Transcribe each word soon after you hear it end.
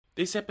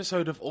This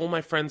episode of All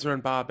My Friends Are in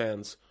Bar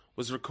Bands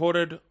was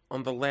recorded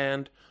on the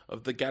land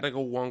of the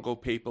Gadigal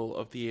Wangal people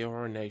of the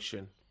Eora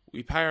Nation.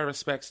 We pay our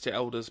respects to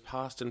elders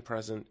past and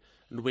present,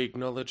 and we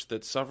acknowledge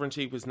that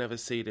sovereignty was never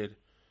ceded,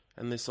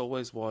 and this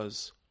always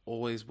was,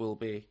 always will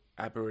be,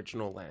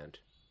 Aboriginal land.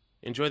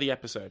 Enjoy the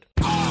episode.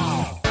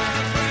 Bar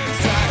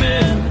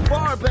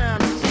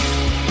bands.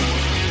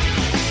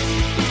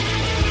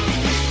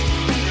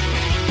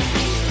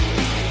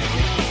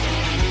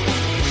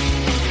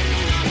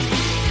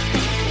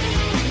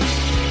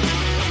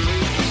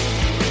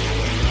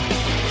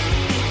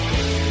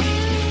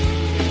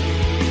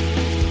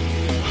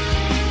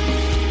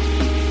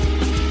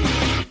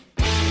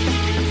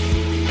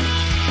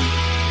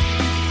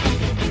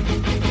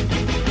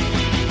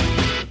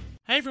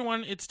 Hey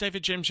everyone, it's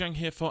David James Young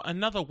here for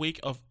another week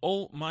of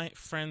All My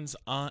Friends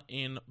Are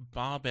in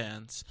Bar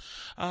Bands.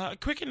 A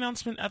quick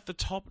announcement at the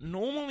top.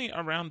 Normally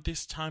around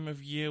this time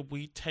of year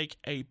we take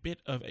a bit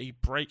of a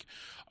break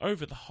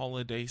over the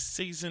holiday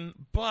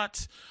season,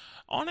 but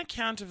on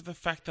account of the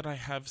fact that I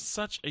have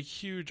such a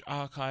huge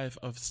archive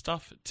of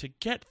stuff to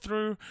get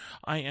through,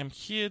 I am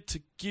here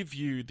to give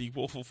you the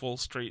Wolf of Wall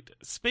Street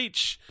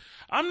speech.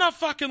 I'm not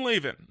fucking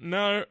leaving.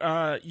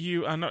 No,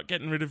 you are not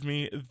getting rid of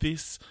me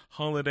this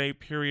holiday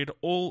period.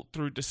 All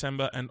through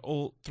December and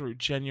all through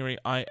January,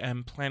 I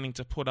am planning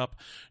to put up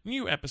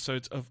new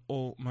episodes of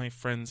All My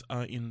Friends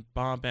Are in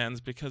Bar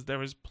Bands because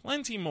there is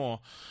plenty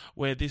more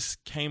where this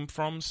came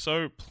from.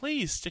 So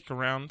please stick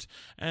around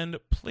and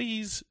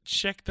please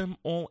check them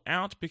all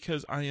out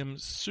because I am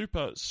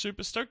super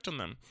stoked on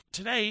them.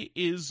 Today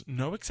is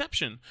no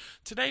exception.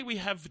 Today we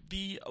have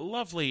the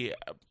lovely,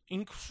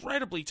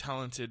 incredibly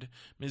talented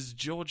Ms.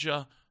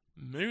 Georgia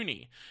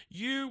Mooney.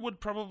 You would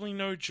probably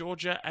know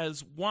Georgia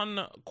as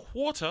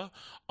 1/4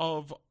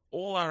 of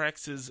All Our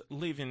Exes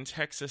Live in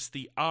Texas,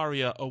 the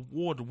ARIA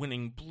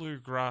award-winning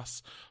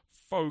bluegrass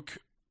folk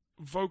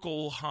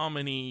vocal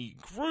harmony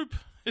group.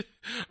 I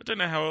don't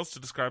know how else to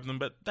describe them,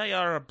 but they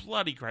are a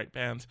bloody great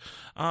band.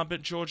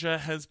 But Georgia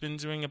has been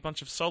doing a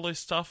bunch of solo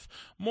stuff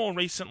more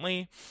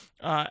recently,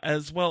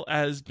 as well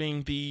as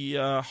being the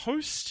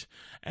host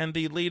and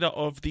the leader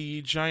of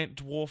the Giant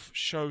Dwarf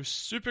Show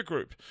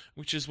supergroup,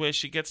 which is where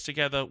she gets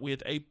together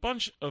with a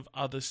bunch of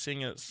other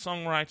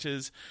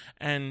singer-songwriters,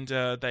 and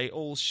they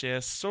all share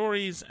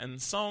stories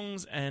and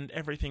songs and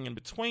everything in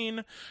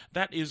between.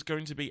 That is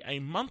going to be a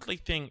monthly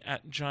thing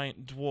at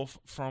Giant Dwarf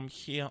from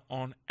here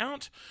on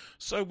out.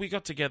 So we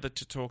got together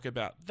to talk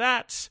about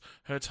that,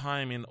 her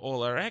time in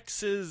All Our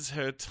Exes,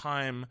 her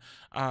time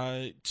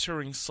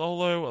touring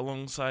solo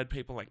alongside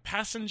people like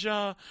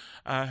Passenger,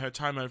 her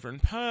time over in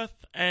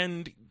Perth,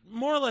 and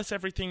more or less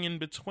everything in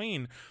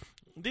between.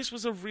 This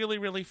was a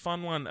really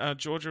fun one.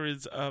 Georgia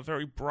is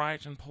very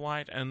bright and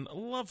polite and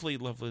lovely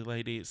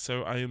lady,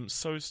 so I am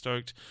so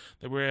stoked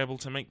that we're able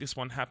to make this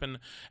one happen.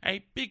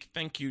 A big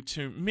thank you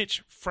to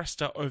Mitch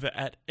Frester over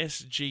at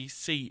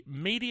SGC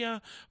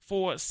Media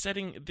for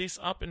setting this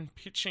up and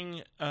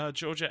pitching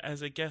Georgia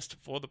as a guest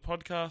for the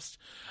podcast.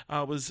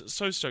 I was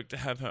so stoked to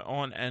have her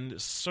on and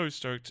so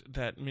stoked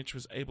that Mitch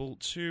was able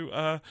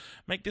to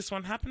make this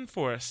one happen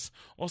for us.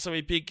 Also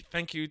a big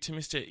thank you to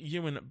Mr.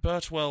 Ewan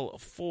Birtwell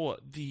for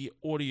the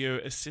audio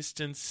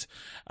assistance,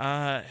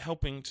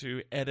 helping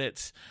to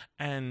edit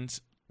and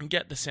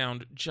get the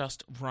sound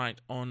just right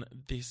on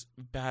this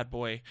bad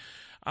boy.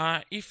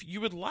 If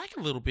you would like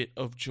a little bit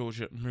of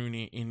Georgia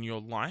Mooney in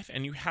your life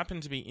and you happen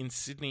to be in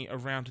Sydney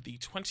around the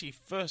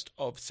 21st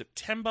of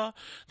September,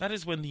 that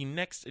is when the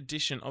next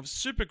edition of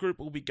Supergroup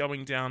will be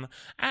going down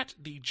at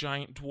the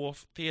Giant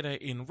Dwarf Theatre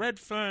in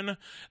Redfern.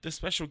 The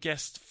special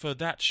guest for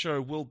that show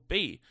will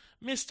be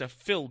Mr.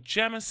 Phil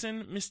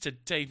Jamison, Mr.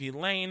 Davey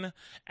Lane,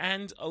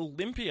 and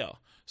Olympia.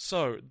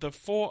 So the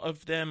four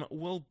of them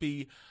will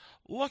be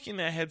locking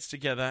their heads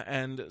together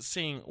and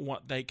seeing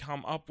what they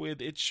come up with.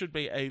 It should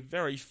be a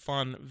very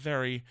fun,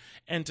 very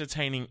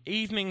entertaining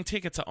evening.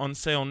 Tickets are on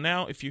sale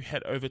now. If you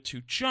head over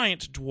to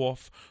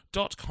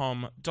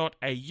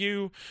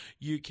giantdwarf.com.au,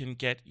 you can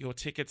get your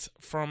tickets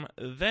from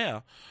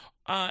there.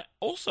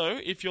 Also,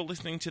 if you're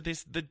listening to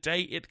this the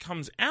day it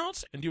comes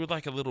out and you would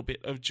like a little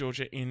bit of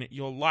Georgia in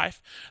your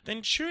life,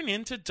 then tune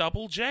in to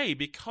Double J,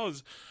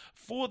 because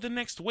for the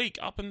next week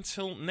up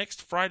until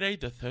next Friday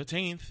the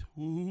 13th,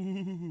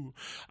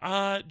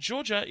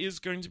 Georgia is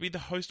going to be the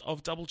host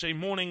of Double J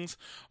Mornings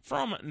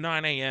from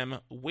 9 a.m.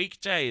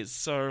 weekdays.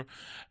 So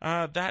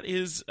that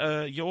is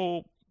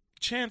your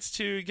chance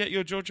to get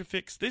your Georgia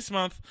fix this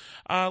month,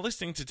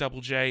 listening to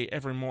Double J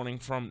every morning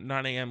from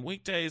 9 a.m.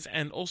 weekdays,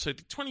 and also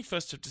the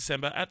 21st of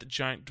December at the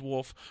Giant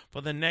Dwarf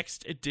for the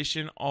next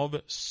edition of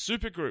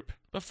Supergroup.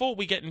 Before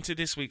we get into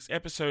this week's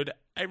episode,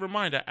 a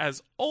reminder,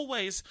 as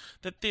always,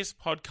 that this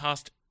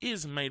podcast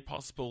is made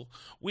possible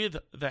with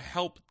the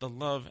help, the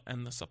love,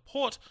 and the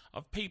support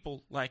of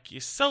people like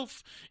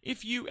yourself.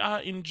 If you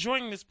are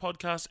enjoying this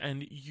podcast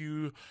and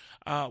you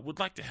would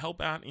like to help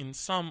out in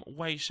some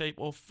way, shape,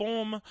 or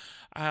form,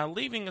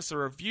 leaving us a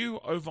review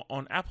over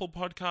on Apple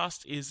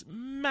Podcast is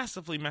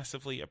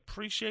massively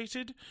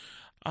appreciated.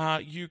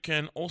 You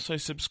can also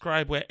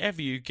subscribe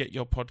wherever you get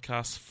your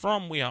podcasts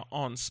from. We are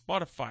on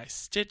Spotify,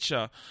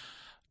 Stitcher,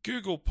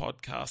 Google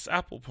Podcasts,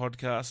 Apple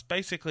Podcasts,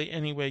 basically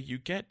anywhere you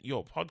get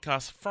your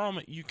podcast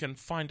from, you can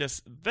find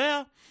us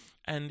there,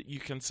 and you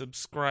can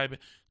subscribe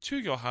to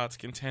your heart's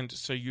content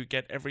so you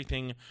get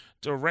everything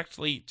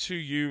directly to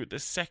you the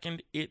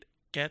second it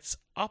gets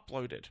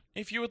uploaded.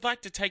 If you would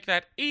like to take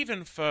that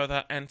even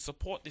further and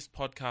support this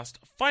podcast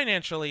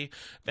financially,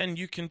 then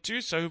you can do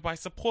so by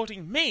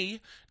supporting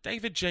me,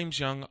 David James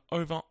Young,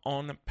 over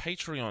on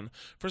Patreon.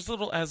 For as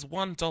little as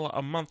 $1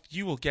 a month,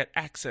 you will get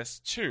access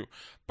to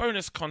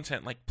bonus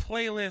content like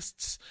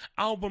playlists,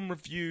 album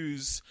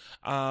reviews,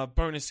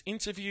 bonus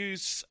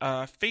interviews,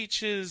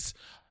 features,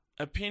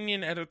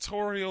 opinion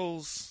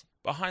editorials,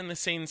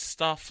 behind-the-scenes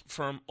stuff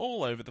from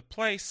all over the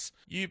place.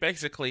 You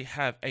basically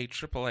have a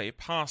AAA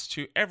pass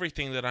to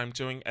everything that I'm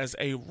doing as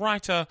a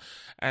writer,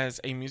 as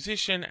a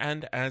musician,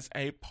 and as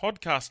a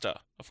podcaster.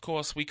 Of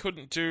course, we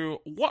couldn't do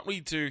what we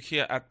do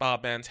here at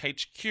Barbands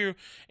HQ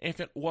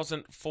if it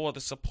wasn't for the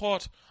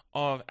support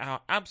of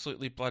our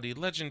absolutely bloody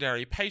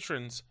legendary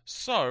patrons.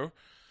 So,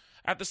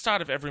 at the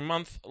start of every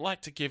month, I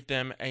like to give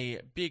them a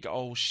big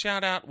old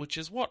shout-out, which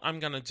is what I'm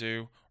going to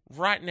do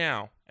right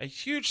now. A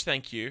huge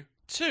thank you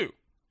to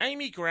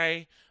Amy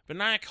Gray,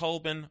 Benaya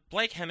Colburn,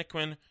 Blake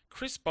Hennequin,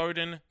 Chris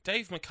Bowden,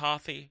 Dave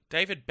McCarthy,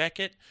 David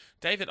Beckett,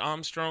 David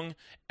Armstrong,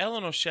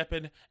 Eleanor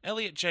Shepherd,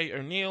 Elliot J.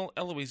 O'Neill,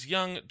 Eloise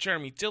Young,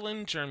 Jeremy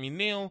Dillon, Jeremy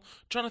Neal,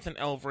 Jonathan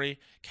Elvery,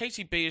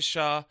 Katie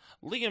Beershar,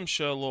 Liam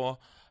Sherlaw,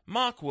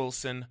 Mark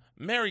Wilson,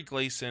 Mary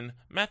Gleason,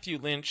 Matthew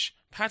Lynch,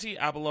 Patty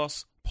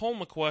Abelos, Paul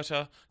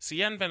McWhirter,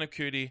 Sian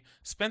Benacuti,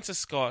 Spencer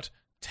Scott,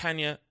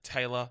 Tanya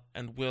Taylor,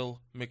 and Will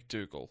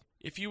McDougall.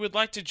 If you would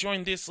like to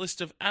join this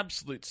list of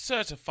absolute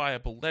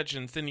certifiable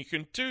legends, then you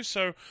can do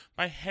so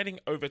by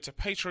heading over to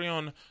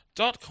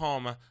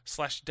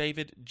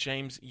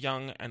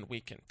patreon.com/DavidJamesYoung, and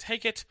we can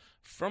take it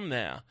from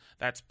there.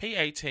 That's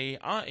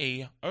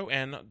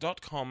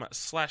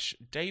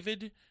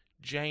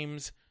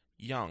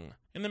patreon.com/DavidJamesYoung.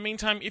 In the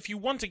meantime, if you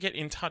want to get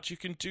in touch, you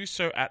can do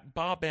so at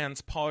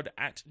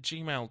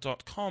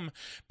barbandspod@gmail.com,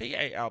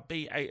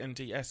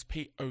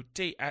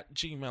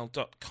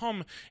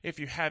 BALBANDSPOD@gmail.com. If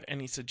you have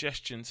any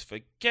suggestions for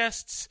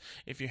guests,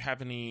 if you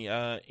have any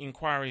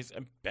inquiries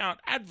about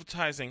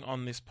advertising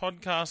on this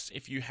podcast,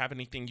 if you have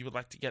anything you would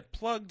like to get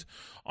plugged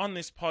on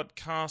this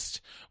podcast,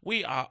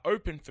 we are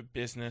open for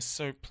business,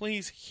 so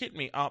please hit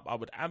me up. I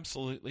would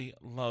absolutely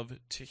love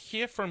to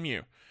hear from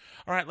you.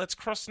 All right, let's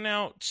cross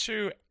now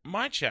to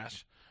my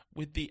chat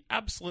with the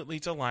absolutely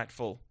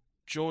delightful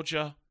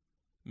Georgia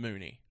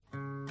Mooney.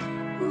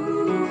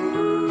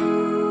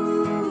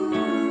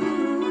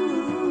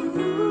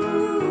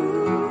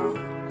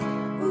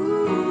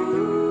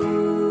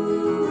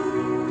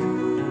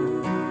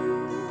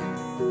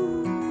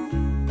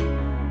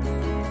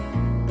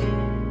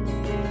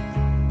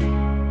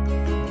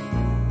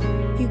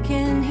 You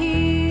can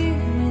hear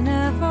in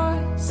her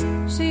voice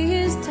she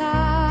is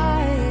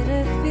tired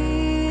of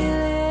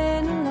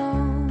feeling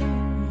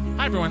alone.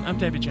 Hi everyone, I'm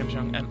David James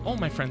Young, and all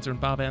my friends are in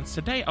Barbands.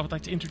 Today I would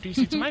like to introduce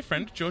you to my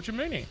friend Georgia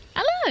Mooney.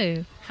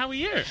 Hello. How are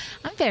you?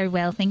 I'm very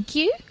well, thank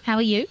you. How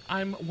are you?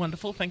 I'm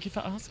wonderful, thank you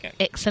for asking.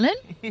 Excellent.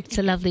 It's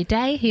a lovely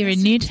day here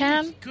in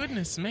Newtown.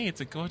 Goodness me, it's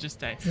a gorgeous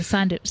day. There's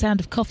a sound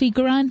of coffee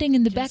grinding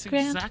in the Yes,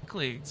 background.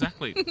 Exactly.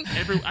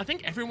 I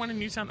think everyone in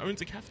Newtown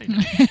owns a cafe now.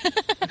 I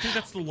think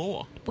that's the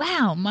law.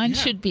 Wow, mine Yeah.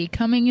 should be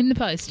coming in the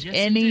post Yes,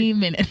 any indeed.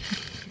 minute.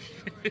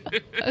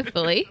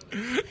 Hopefully.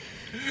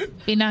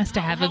 Be nice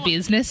to have How a long-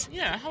 business.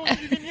 Yeah, how long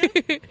have you been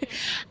here?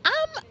 A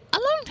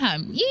long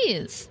time.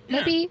 Years. Yeah.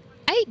 Maybe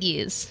 8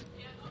 years.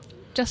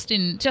 Just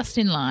in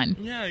line.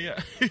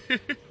 Yeah.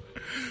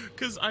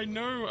 Because I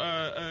know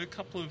a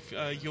couple of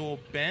your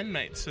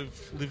bandmates have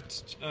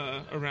lived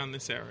around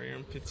this area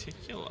in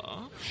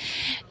particular.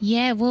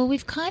 Yeah, well,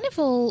 we've kind of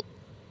all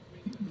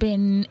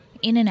been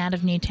in and out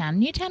of Newtown.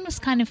 Newtown was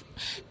kind of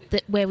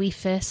where we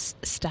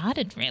first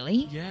started,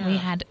 really. Yeah. We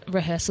had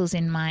rehearsals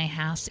in my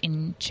house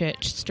in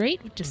Church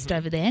Street, just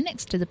over there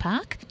next to the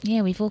park.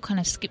 Yeah, we've all kind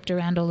of skipped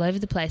around all over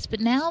the place.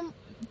 But now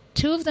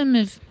 2 of them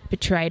have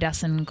betrayed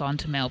us and gone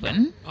to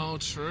Melbourne, Oh,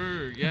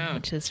 true, yeah.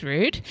 which is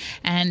rude.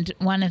 And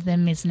one of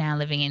them is now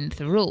living in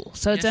Thirroul.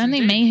 So it's Yes, only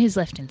indeed. me who's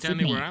left in Down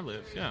Sydney. near where I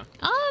live, yeah.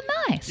 Oh,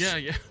 nice. Yeah.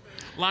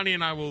 Lani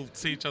and I will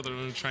see each other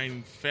on a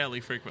train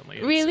fairly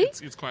frequently. Really?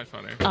 It's quite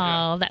funny.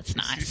 Oh, that's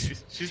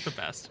nice. She's the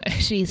best.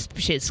 She's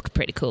a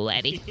pretty cool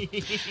lady.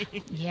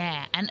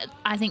 Yeah, and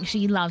I think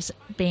she loves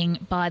being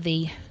by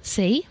the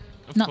sea.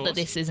 Of Not course. that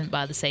this isn't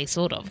by the sea,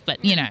 sort of,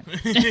 but, you know,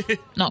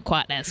 not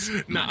quite as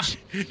No, much.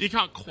 you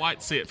can't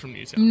quite see it from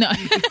Newtown. No.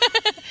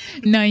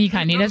 No, you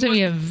can't. It has to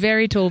be a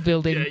very tall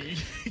building Yeah,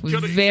 with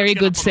gotta very get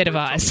good up on set a of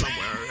rooftop eyes.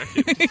 somewhere, I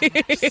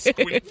reckon.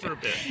 Squint for a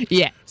bit.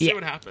 Yeah, See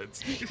what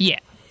happens. yeah.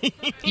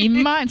 You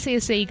might see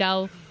a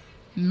seagull.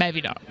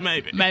 Maybe not.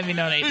 Maybe. Maybe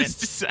not even. Who's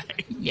to say?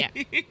 Yeah.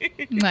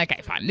 Okay,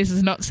 fine. This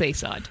is not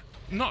seaside.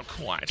 Not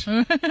quite.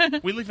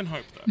 We live in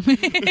hope, though.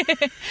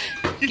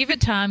 Give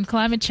it time.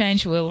 Climate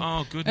change will.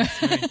 Oh,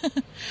 goodness me.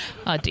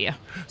 Oh, dear.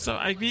 So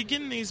I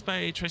begin these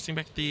by tracing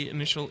back the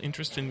initial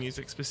interest in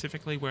music,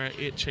 specifically where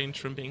it changed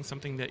from being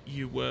something that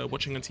you were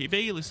watching on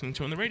TV, listening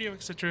to on the radio,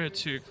 etc.,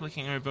 to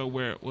clicking over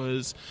where it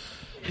was,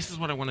 this is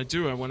what I want to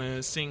do. I want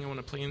to sing, I want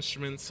to play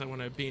instruments, I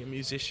want to be a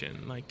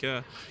musician. Like,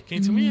 can you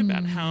tell me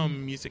about how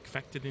music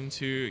factored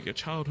into your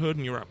childhood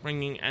and your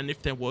upbringing, and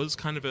if there was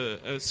kind of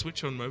a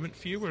switch-on moment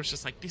for you where it's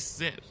just like, this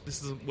is it,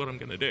 this is what I'm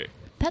going to do?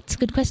 That's a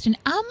good question.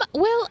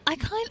 Well,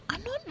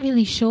 I'm not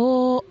really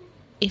sure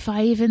if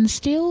I even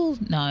still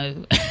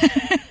know.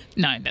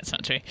 No, that's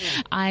not true.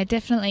 I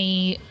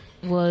definitely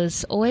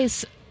was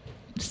always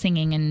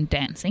singing and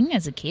dancing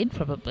as a kid,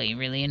 probably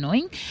really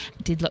annoying.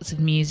 Did lots of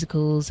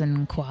musicals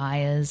and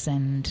choirs,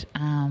 and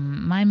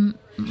my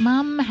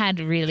mum had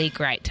really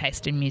great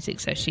taste in music,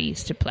 so she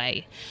used to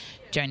play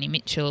Joni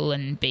Mitchell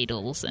and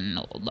Beatles and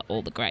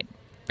all the great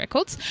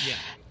records. Yeah.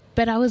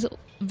 But I was a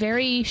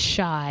very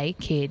shy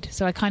kid,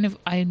 so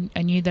I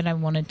knew that I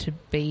wanted to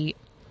be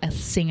a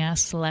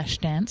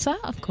singer/dancer,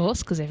 of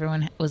course, because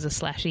everyone was a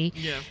slashy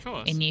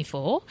in Year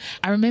 4.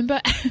 I remember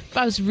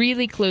I was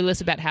really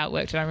clueless about how it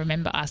worked, and I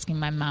remember asking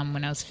my mum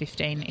when I was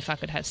 15 if I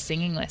could have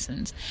singing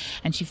lessons,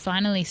 and she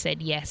finally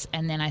said yes,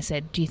 and then I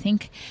said, do you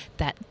think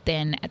that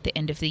then at the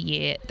end of the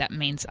year that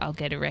means I'll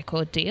get a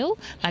record deal?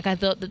 Like, I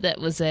thought that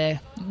was a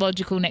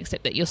logical next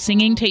step, that your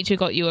singing teacher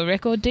got you a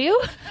record deal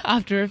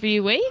after a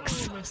few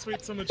weeks. Oh, my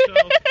sweet summer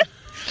child.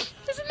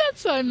 Isn't that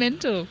so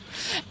mental?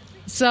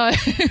 So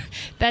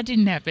that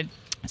didn't happen.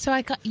 So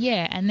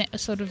and that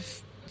sort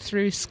of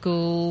through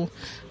school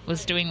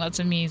was doing lots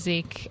of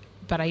music,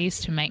 but I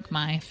used to make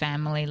my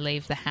family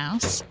leave the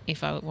house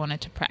if I wanted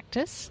to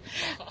practice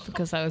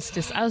because I was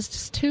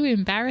just too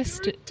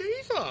embarrassed. You're a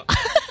diva.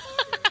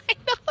 I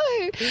know.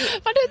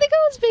 I don't think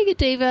I was being a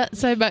diva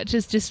so much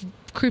as just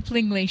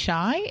cripplingly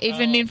shy,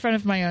 even in front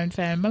of my own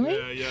family.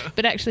 Yeah.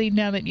 But actually,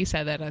 now that you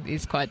say that, it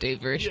is quite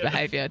diva-ish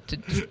behaviour to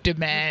just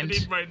demand. I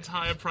need my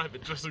entire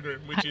private dressing room,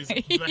 which is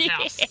the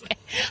house.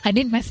 I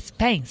need my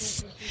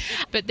space.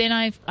 But then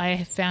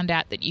I found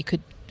out that you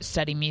could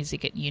study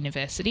music at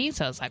university,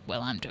 so I was like,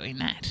 well, I'm doing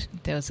that.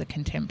 There was a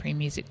contemporary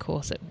music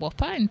course at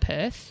WAAPA in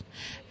Perth,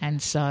 and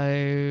so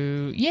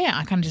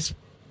I kind of just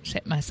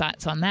set my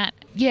sights on that.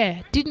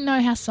 Didn't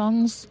know how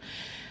songs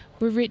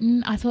were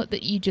written. I thought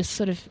that you just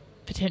sort of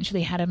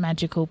potentially had a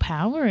magical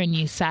power and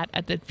you sat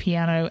at the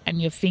piano and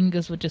your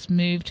fingers would just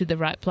move to the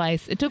right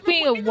place. It took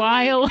me a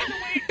while.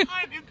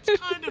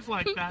 It's kind of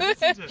like that,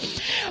 isn't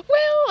it?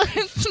 Well,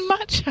 it's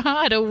much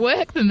harder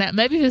work than that,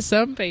 maybe for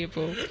some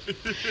people.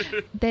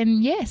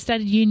 Then,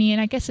 started uni,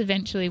 and I guess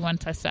eventually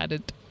once I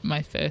started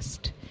my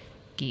first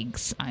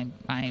gigs, I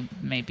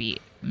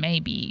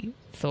maybe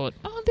thought,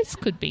 oh, this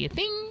could be a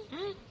thing.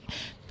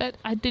 But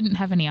I didn't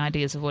have any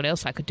ideas of what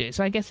else I could do.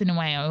 So I guess in a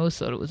way I always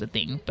thought it was a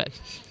thing, but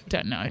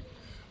don't know.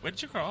 Where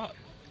did you grow up?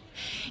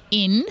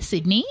 In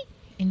Sydney,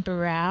 in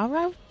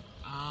Barara.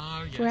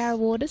 Oh, yes. Barara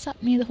Waters,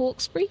 up near the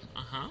Hawkesbury.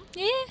 Uh-huh.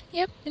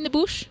 Yeah, in the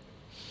bush.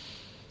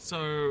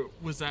 So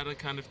was that a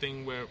kind of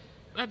thing where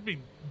that'd be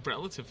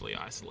relatively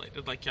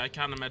isolated? Like, I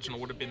can't imagine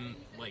it would have been,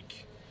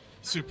 like,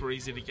 super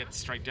easy to get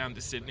straight down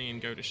to Sydney and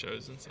go to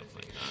shows and stuff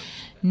like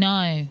that.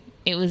 No,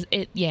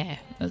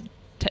 it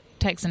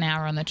takes an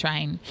hour on the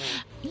train.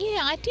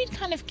 I did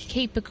kind of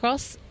keep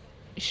across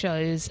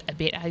shows a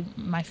bit.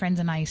 My friends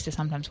and I used to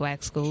sometimes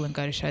wag school and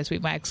go to shows. We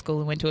wagged school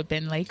and went to a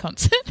Ben Lee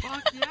concert.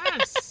 Fuck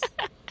yes!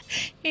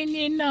 In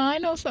Year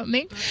 9 or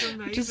something. That's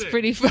amazing. Which is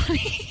pretty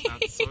funny.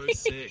 That's so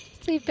sick.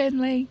 See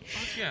Ben Lee.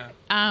 Fuck yeah.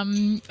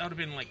 That would have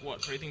been like,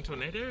 what, Breathing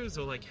Tornadoes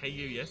or like Hey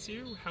You, Yes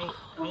You? How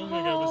long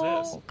ago was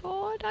this? Oh,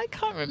 God, I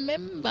can't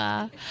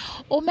remember.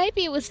 Or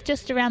maybe it was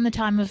just around the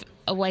time of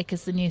Awake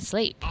as the New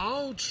Sleep.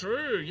 Oh,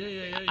 true.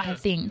 Yeah. I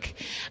think.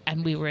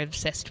 And we were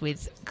obsessed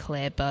with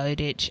Claire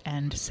Bowditch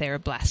and Sarah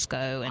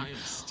Blasco and I am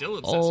still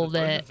obsessed all with the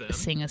both of them.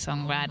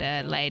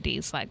 singer-songwriter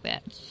ladies like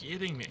that.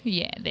 Kidding me.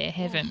 Yeah, they're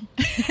heaven.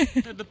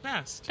 They're the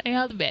best. They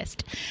are the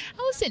best.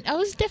 I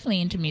was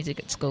definitely into music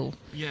at school,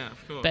 Yeah,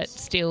 of course. but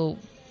still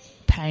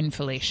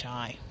painfully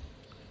shy.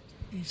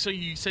 So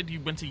you said you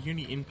went to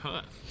uni in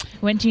Perth.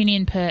 Went to uni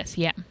in Perth,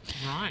 yeah.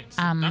 Right.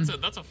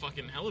 That's a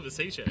fucking hell of a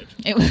sea change.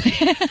 It was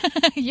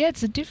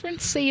it's a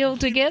different sea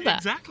altogether.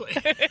 Exactly.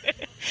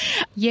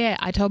 Yeah,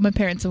 I told my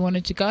parents I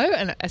wanted to go,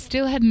 and I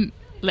still hadn't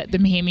let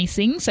them hear me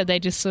sing, so they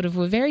just sort of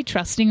were very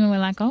trusting and were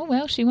like, oh,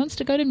 well, she wants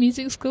to go to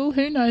music school.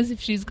 Who knows if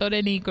she's got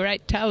any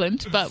great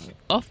talent, but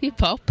off you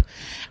pop.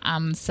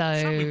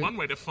 Certainly one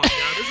way to find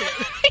out, isn't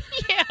it?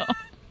 Yeah.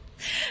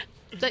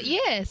 But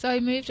so I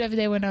moved over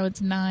there when I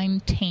was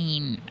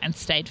 19 and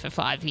stayed for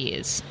 5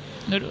 years.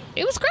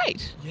 It was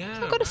great. Yeah,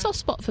 I've got a soft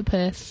spot for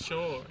Perth.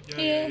 Sure.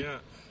 Yeah. Yeah.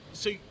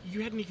 So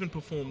you hadn't even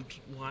performed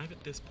live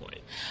at this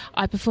point?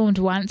 I performed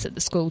once at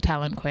the school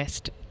talent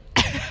quest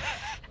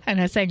and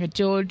I sang a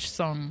George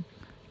song.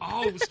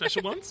 Oh,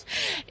 special ones?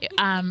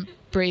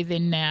 Breathe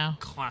In Now.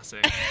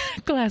 Classic.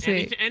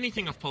 Classic.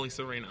 Anything off Polly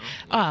Serena.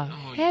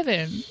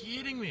 Heaven.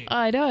 You're kidding me.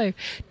 I know.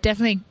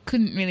 Definitely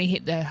couldn't really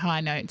hit the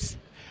high notes.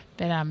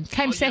 But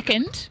came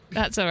second.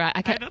 That's all right.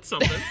 Hey, that's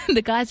something.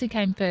 The guys who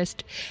came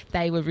first,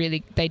 they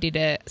did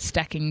a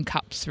stacking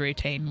cups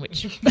routine,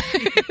 which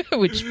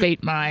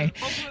beat my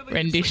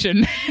rendition.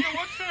 You know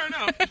what? Fair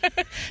enough.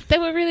 They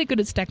were really good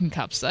at stacking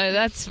cups, so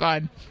that's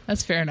fine.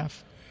 That's fair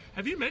enough.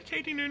 Have you met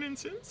Katie Noonan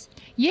since?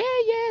 Yeah,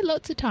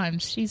 lots of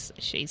times.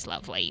 She's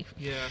lovely.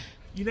 Yeah.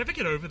 You never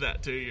get over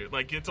that, do you?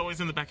 Like, it's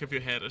always in the back of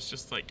your head. It's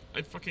just like,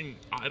 I fucking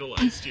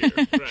idolized you,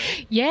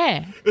 right?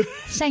 Yeah.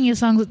 Sang your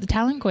songs at the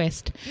Talent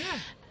Quest. Yeah.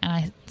 And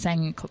I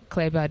sang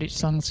Claire Bowditch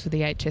songs for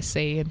the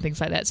HSC and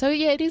things like that. So,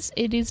 yeah,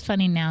 it is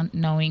funny now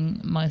knowing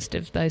most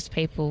of those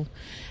people.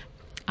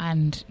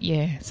 And,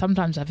 yeah,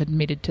 sometimes I've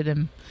admitted to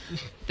them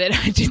that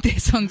I did their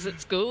songs at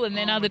school, and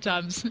then other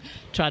times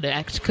try to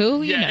act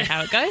cool. You know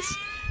how it goes.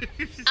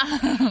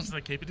 Just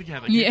like, keep it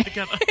together, keep it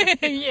together.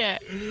 Yeah.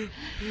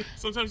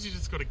 Sometimes you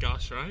just got to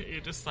gush, right? You're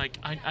just like,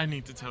 I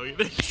need to tell you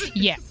this.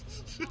 Yeah.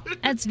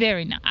 That's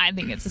very nice. I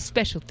think it's a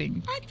special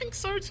thing. I think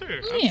so too.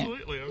 Yeah.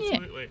 Absolutely.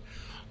 Yeah.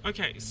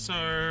 Okay,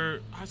 so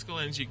high school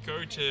ends, you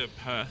go to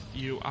Perth,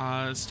 you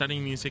are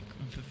studying music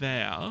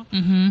there.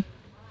 Mm-hmm.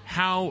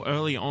 How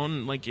early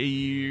on, like, are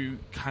you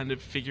kind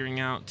of figuring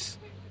out,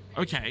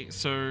 okay,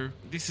 so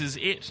this is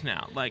it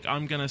now. Like,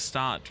 I'm going to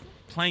start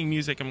playing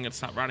music, I'm going to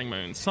start writing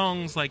my own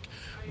songs. Like,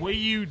 were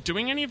you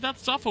doing any of that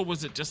stuff, or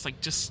was it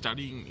just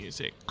studying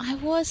music? I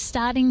was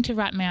starting to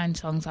write my own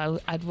songs.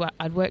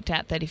 I'd worked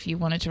out that if you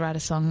wanted to write a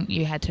song,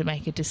 you had to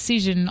make a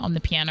decision on the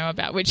piano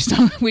about which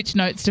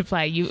notes to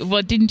play.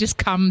 It didn't just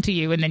come to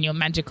you and then your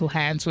magical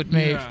hands would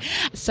move. Yeah.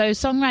 So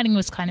songwriting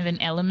was kind of an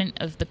element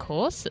of the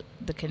course,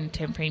 the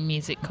contemporary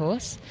music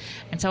course.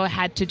 And so I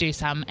had to do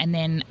some. And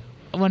then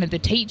one of the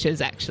teachers,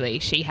 actually,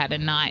 she had a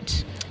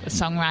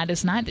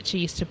songwriters night that she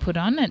used to put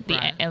on at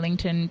the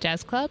Ellington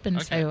Jazz Club,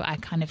 and so I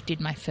kind of did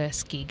my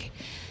first gig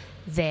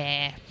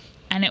there,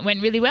 and it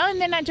went really well. And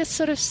then I just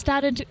sort of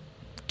started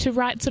to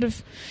write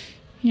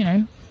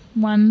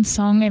one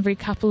song every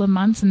couple of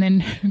months, and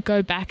then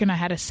go back, and I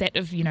had a set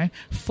of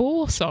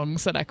 4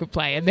 songs that I could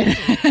play, and then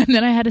and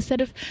then I had a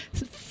set of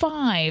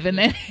 5, and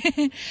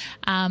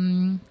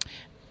then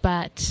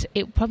but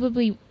it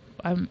probably.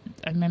 I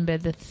remember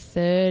the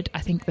third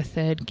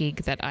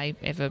gig that I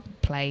ever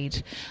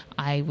played,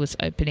 I was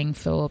opening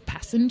for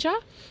Passenger.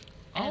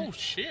 Oh,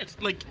 shit.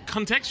 Like,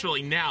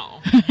 contextually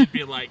now, you'd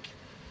be like,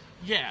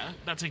 yeah,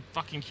 that's a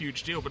fucking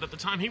huge deal. But at the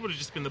time, he would have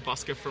just been the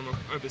busker from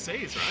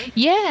overseas, right?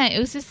 Yeah, it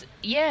was just,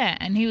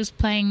 and he was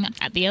playing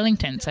at the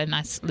Ellington, so a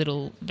nice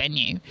little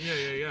venue.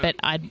 Yeah. But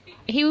I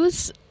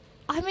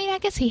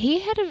guess he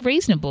had a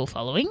reasonable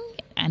following,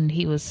 and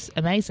he was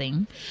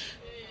amazing.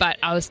 But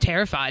I was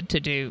terrified to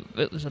do.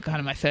 It was kind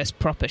of my first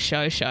proper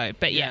show.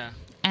 But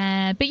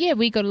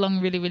we got along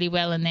really, really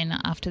well. And then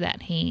after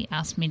that, he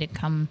asked me to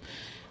come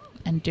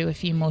and do a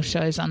few more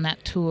shows on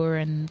that tour,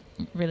 and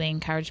really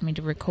encouraged me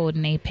to record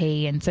an EP.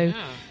 And so,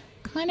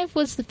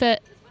 was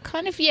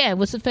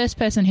the first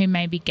person who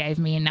maybe gave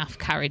me enough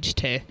courage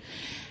to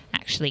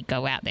actually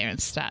go out there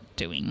and start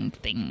doing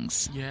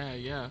things.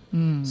 Yeah.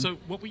 So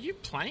what were you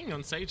playing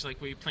on stage? Like,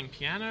 were you playing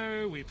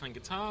piano? Were you playing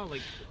guitar? Like,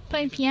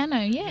 playing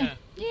piano, yeah.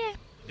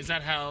 Is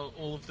that how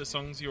all of the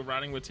songs you're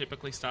writing were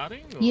typically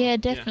starting? Or? Yeah,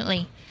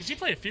 definitely. Because you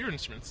play a few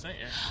instruments, don't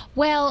you?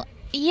 Well,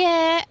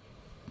 yeah.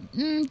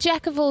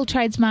 Jack of all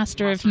trades,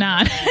 master of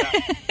none.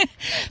 Yeah.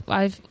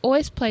 I've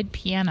always played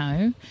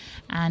piano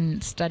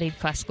and studied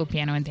classical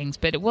piano and things,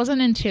 but it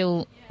wasn't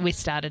until we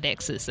started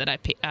X's that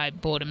I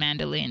bought a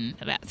mandolin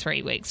about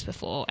 3 weeks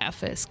before our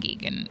first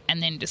gig, and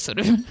then just sort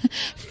of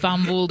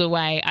fumbled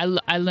away.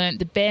 I learnt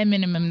the bare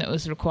minimum that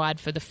was required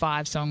for the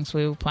 5 songs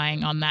we were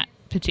playing on that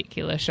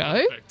particular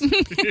show.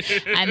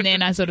 And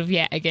then I sort of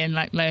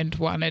learned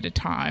one at a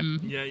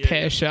time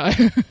per show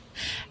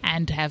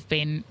and have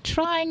been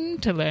trying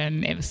to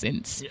learn ever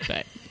since,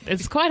 but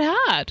it's quite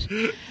hard.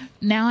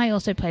 Now I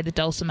also play the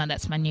dulcimer.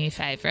 That's my new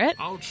favourite.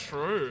 Oh,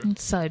 true.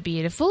 It's so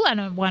beautiful,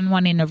 and I won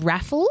one in a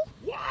raffle.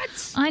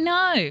 What? I know.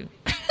 I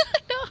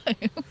know.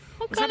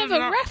 What kind of a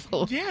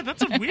raffle? Yeah,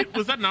 that's a weird...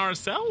 Was that an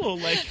RSL or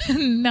like...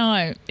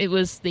 No, it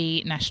was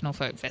the National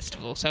Folk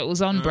Festival, so it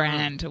was on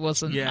brand. It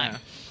wasn't like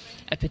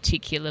a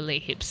particularly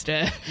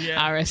hipster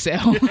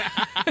RSL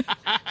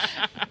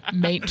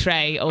meat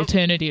tray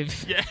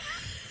alternative. Yeah.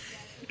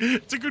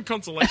 It's a good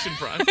consolation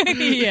prize.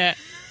 Yeah.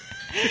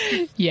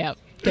 Yeah,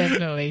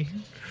 definitely.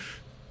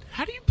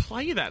 How do you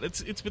play that?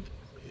 It's with...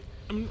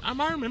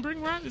 Am I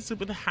remembering right? Is it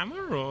with a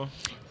hammer or...?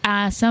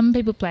 Some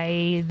people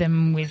play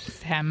them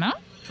with hammer.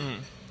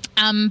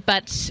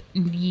 But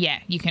yeah,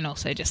 you can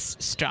also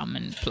just strum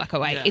and pluck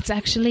away. Yeah. It's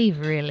actually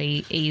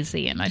really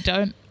easy, and I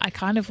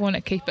kind of want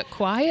to keep it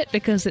quiet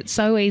because it's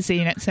so easy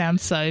and it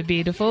sounds so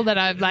beautiful that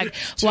I'm like,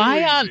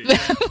 why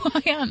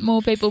aren't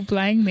more people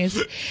playing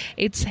this?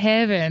 It's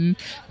heaven,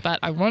 but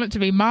I want it to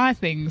be my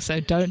thing,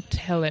 so don't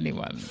tell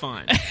anyone.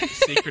 Fine. The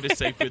secret is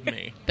safe with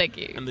me. Thank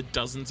you. And the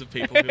dozens of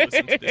people who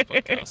listen to this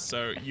podcast.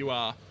 So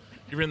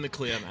you're in the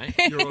clear, mate.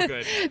 You're all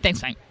good.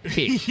 Thanks, mate.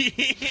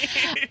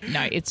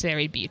 No, it's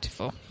very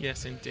beautiful.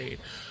 Yes, indeed.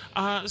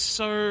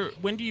 So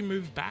when do you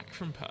move back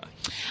from Perth?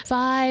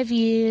 5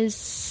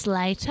 years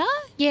later,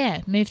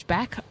 moved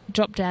back,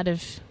 dropped out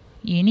of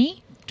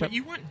uni. But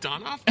you weren't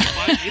done after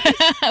 5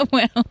 years?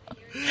 Well,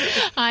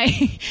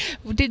 I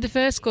did the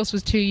first course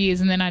was 2 years,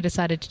 and then I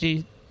decided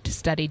to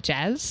study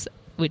jazz,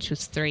 which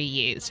was 3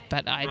 years.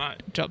 But I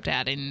dropped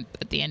out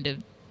at the end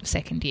of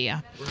second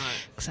year,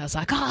 because I was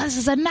like, "Oh, this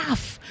is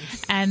enough,"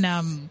 and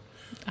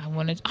I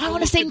want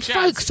to sing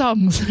folk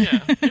songs.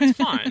 Yeah, it's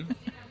fine.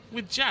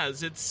 With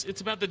jazz,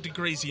 it's about the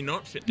degrees you're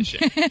not fit to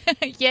share.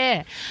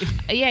 yeah,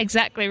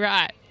 exactly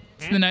right.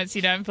 It's the notes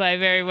you don't play.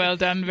 Very well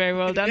done, very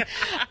well done.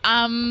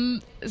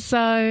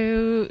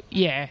 So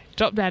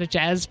dropped out of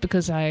jazz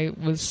because it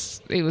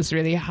was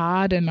really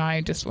hard, and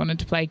I just wanted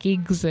to play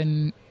gigs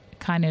and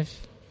kind of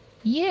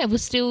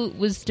was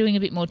doing a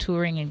bit more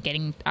touring and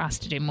getting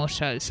asked to do more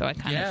shows. So I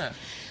kind of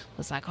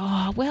was like,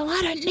 oh well,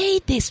 I don't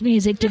need this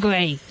music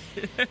degree.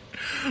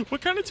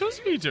 What kind of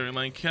tours were you doing?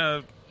 Like,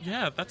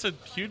 that's a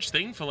huge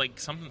thing for like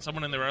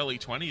someone in their early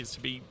 20s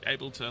to be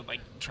able to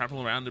like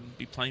travel around and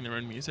be playing their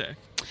own music.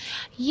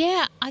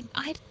 Yeah,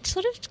 I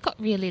sort of got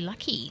really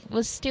lucky.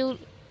 Was still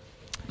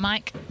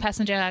Mike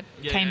Passenger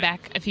came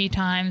back a few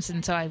times,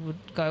 and so I would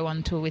go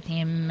on tour with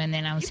him, and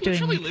then I was He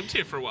literally lived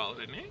here for a while,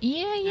 didn't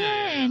he?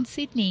 Yeah, in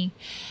Sydney.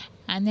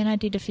 And then I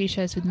did a few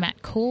shows with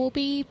Matt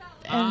Corby.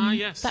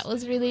 Yes. That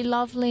was really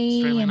lovely.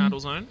 Australian Idol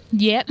Zone?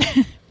 Yep.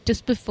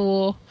 Just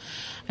before.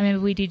 I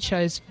remember we did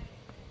shows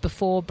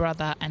before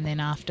Brother and then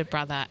after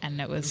Brother, and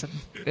it was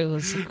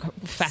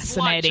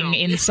fascinating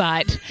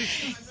insight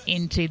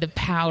into the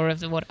power of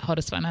the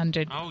Hottest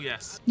 100. Oh,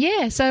 yes.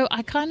 Yeah, so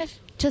I kind of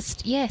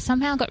just,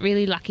 somehow got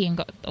really lucky and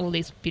got all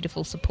these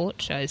beautiful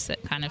support shows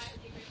that kind of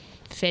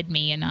fed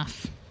me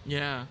enough.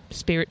 Yeah.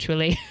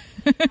 Spiritually.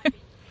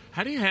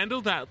 How do you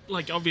handle that?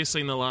 Like,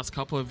 obviously in the last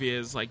couple of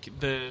years, like,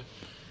 the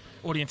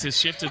audience has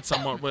shifted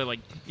somewhat where, like,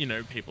 you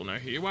know, people know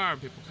who you are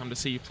and people come to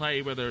see you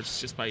play, whether it's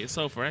just by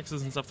yourself or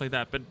exes and stuff like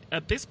that. But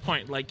at this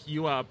point, like,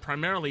 you are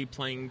primarily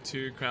playing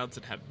to crowds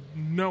that have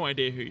no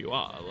idea who you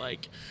are.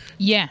 Like,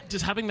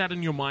 does having that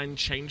in your mind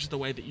change the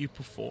way that you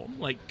perform,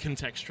 like,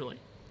 contextually?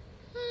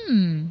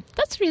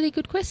 That's a really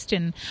good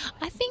question.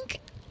 I think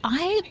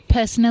I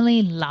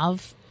personally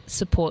love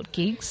support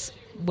gigs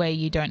where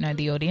you don't know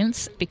the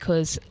audience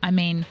because, I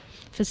mean,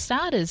 for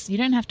starters, you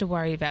don't have to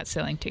worry about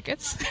selling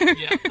tickets.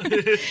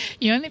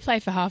 You only play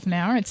for half an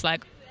hour. It's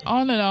like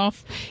on and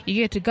off. You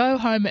get to go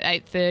home at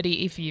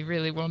 8:30 if you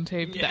really want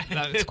to.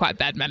 That's quite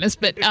bad manners,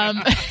 but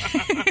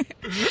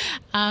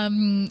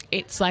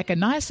it's like a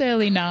nice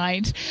early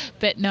night.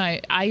 But no,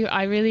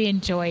 I really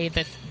enjoy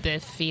the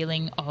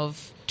feeling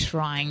of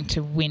trying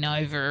to win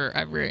over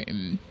a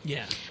room.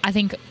 Yeah. I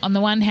think on the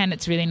one hand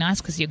it's really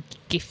nice because you're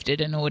gifted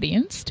an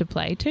audience to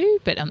play to,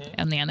 but on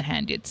the other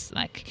hand it's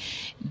like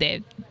they're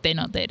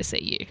not there to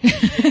see you.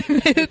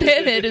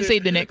 They're there to see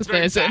the next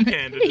person.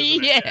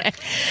 Yeah.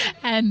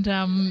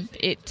 And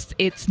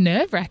it's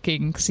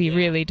nerve-wracking because you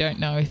really don't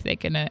know if they're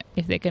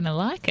gonna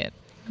like it.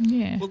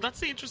 Yeah. Well,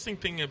 that's the interesting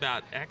thing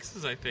about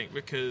X's, I think,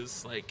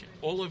 because like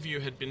all of you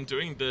had been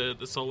doing the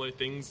solo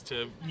things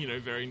to, you know,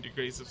 varying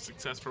degrees of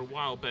success for a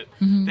while, but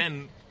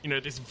then, you know,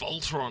 this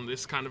Voltron,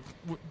 this kind of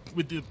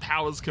with the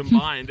powers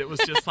combined, it was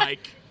just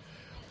like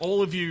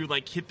all of you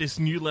like hit this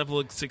new level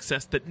of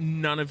success that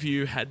none of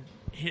you had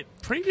hit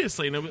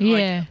previously. And it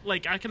was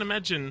like I can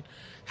imagine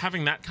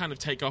having that kind of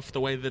take off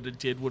the way that it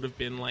did would have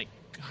been like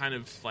kind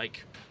of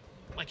like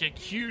a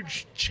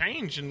huge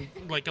change and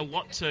like a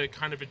lot to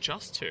kind of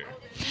adjust to.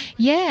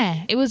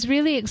 Yeah, it was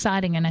really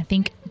exciting, and I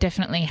think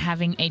definitely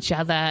having each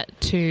other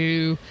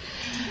to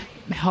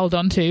hold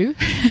on to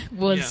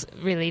was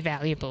really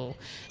valuable,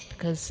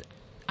 because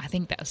I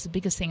think that was the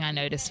biggest thing I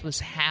noticed was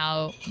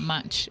how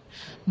much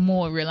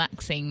more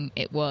relaxing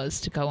it was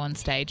to go on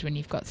stage when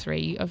you've got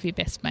three of your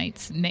best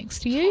mates next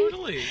to you.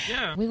 Totally,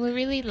 yeah. We were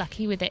really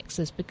lucky with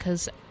X's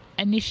because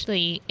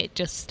initially it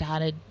just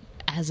started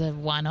as a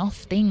one-off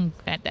thing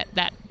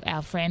that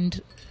our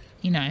friend,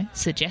 you know,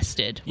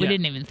 suggested. We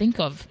didn't even think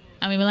of.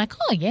 And we were like,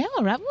 oh, yeah,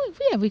 all right,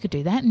 well, we could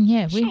do that. And,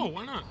 sure,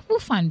 why not? We'll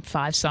find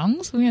 5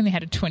 songs. We only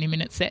had a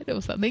 20-minute set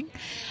or something.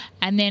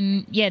 And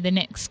then, the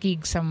next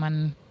gig,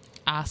 someone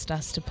asked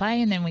us to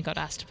play, and then we got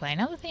asked to play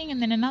another thing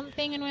and then another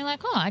thing, and we're like,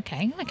 oh,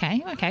 okay.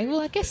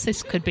 Well, I guess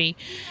this could be,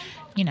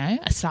 you know,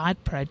 a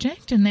side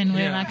project. And then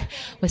we're like,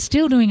 we're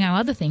still doing our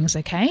other things,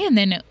 okay? And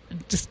then it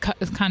just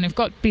kind of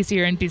got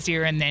busier and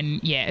busier, and then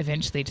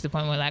eventually to the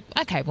point where we're like,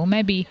 okay, well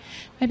maybe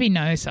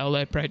no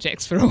solo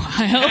projects for a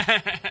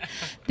while.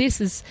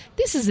 This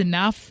is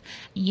enough.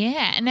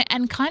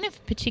 And kind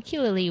of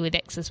particularly with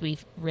X's,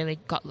 we've really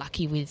got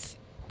lucky with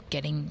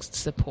getting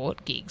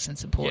support gigs and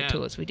support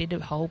tours. We did a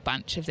whole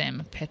bunch of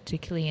them,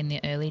 particularly in the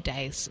early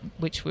days,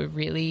 which were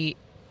really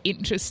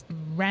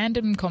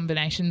random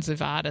combinations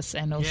of artists,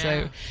 and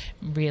also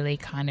really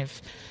kind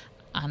of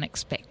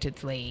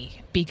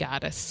unexpectedly big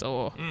artists,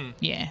 or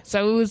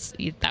so it was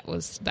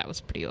that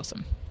was pretty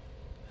awesome.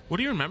 What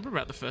do you remember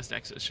about the first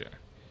X's show?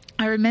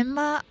 I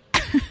remember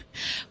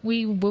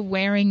we were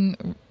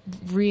wearing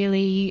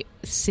really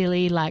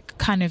silly, like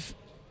kind of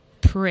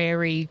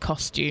prairie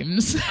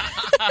costumes.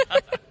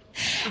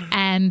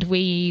 And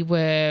we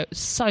were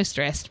so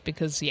stressed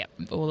because,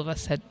 all of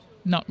us had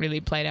not really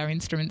played our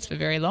instruments for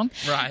very long.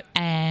 Right.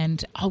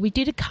 And, we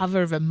did a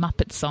cover of a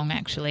Muppet song,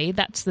 actually.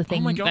 That's the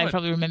thing they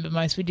probably remember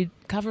most. We did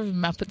a cover of a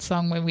Muppet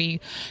song where we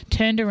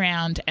turned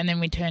around and then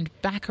we turned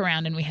back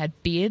around and we had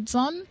beards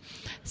on.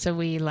 So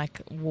we,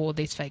 wore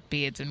these fake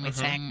beards and we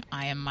sang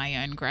I Am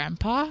My Own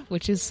Grandpa,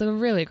 which is a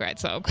really great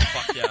song.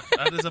 Fuck yeah.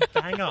 That is a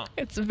banger.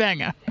 It's a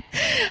banger.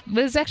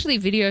 There's actually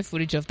video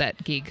footage of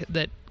that gig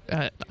that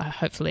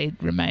hopefully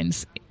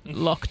remains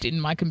locked in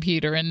my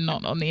computer and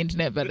not on the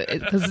internet, but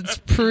because it's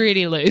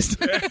pretty loose.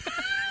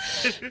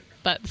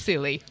 But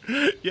silly.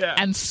 Yeah.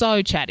 And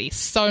so chatty.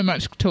 So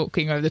much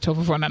talking over the top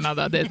of one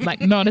another. There's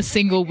not a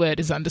single word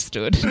is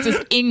understood. It's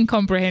just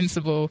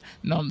incomprehensible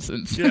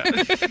nonsense. Yeah.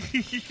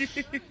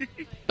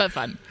 But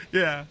fun.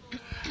 Yeah.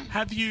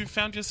 Have you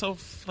found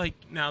yourself,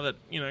 now that,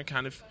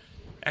 kind of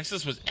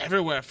Exodus was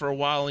everywhere for a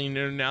while,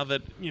 now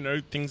that,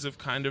 things have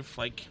kind of,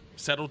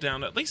 settled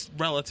down, at least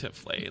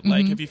relatively?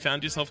 Have you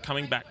found yourself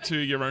coming back to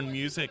your own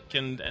music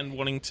and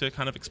wanting to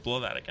kind of explore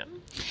that again?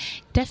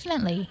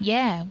 Definitely,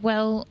 yeah.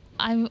 Well,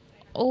 I've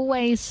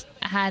always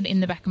had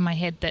in the back of my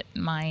head that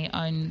my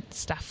own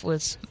stuff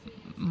was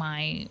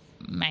my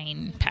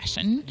main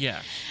passion.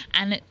 Yeah.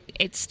 And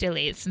it still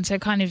is. And so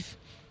kind of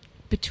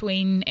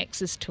between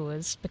X's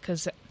tours,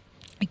 because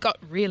it got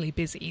really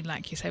busy,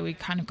 like you say, we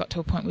kind of got to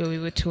a point where we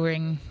were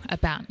touring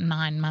about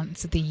 9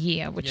 months of the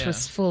year, which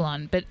was full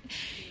on. But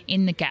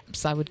in the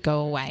gaps, I would go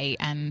away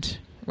and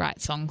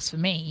write songs for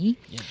me.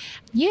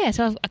 Yeah,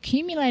 so I've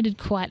accumulated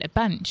quite a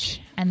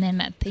bunch. And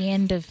then at the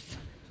end of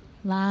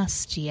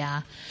last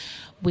year,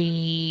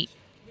 we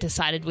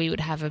decided we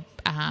would have a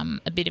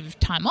bit of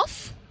time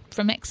off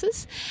from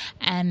X's.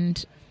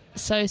 And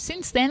so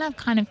since then, I've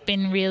kind of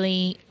been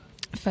really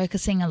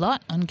focusing a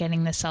lot on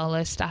getting the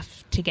solo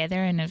stuff together,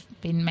 and have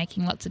been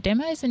making lots of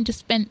demos and just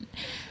spent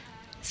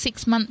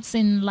 6 months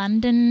in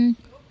London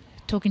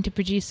talking to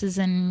producers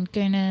and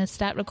going to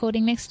start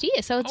recording next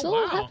year. So it's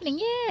all happening,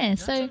 yeah.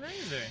 That's so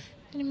amazing.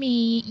 Going to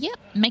be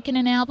making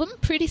an album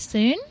pretty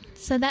soon.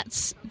 So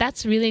that's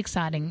really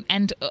exciting,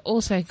 and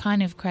also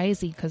kind of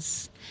crazy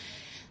because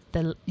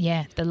the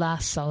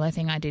last solo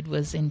thing I did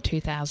was in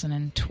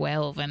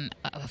 2012, and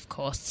of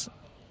course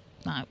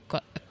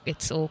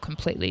it's all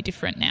completely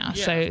different now.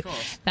 Yeah, so of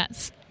course.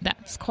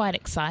 that's quite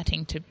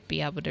exciting to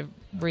be able to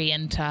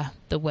re-enter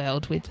the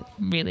world with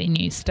really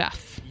new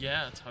stuff.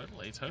 Yeah,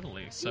 totally.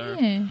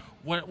 So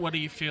what do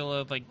you feel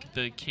are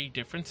the key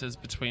differences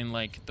between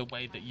the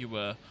way that you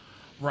were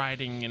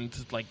writing and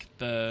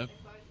the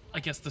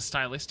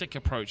stylistic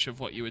approach of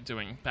what you were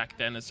doing back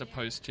then as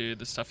opposed to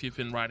the stuff you've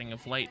been writing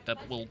of late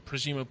that will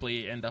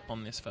presumably end up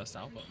on this first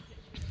album?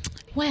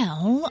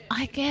 Well,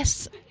 I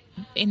guess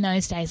in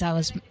those days I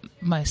was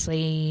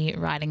mostly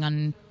writing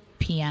on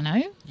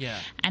piano. Yeah.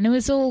 And it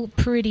was all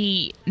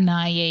pretty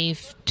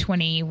naive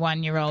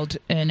 21-year-old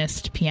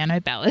earnest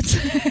piano ballads,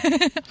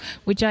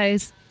 which I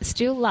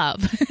still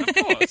love. Of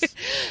course.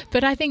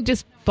 But I think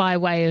just by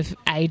way of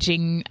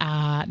aging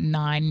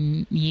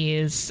 9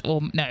 years,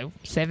 or no,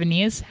 7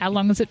 years. How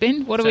long has it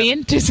been? What are we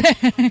in?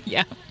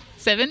 Yeah.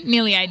 7,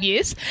 nearly 8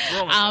 years.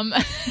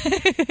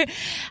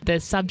 The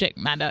subject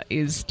matter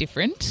is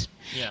different.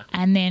 Yeah.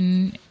 And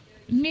then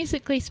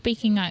musically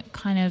speaking, I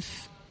kind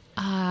of,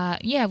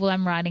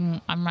 I'm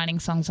writing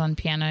songs on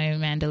piano,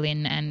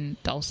 mandolin,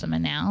 and dulcimer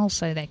now,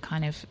 so they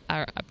kind of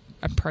are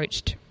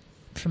approached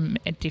from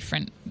a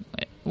different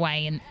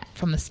way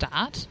from the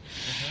start,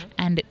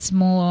 and it's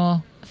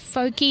more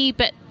folky,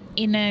 but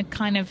in a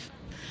kind of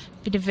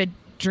bit of a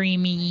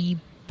dreamy,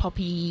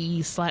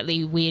 poppy,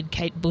 slightly weird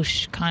Kate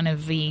Bush kind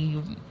of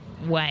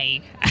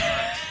way.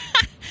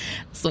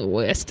 That's the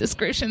worst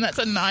description. That's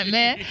a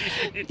nightmare.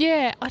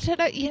 Yeah, I don't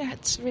know.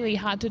 It's really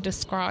hard to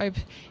describe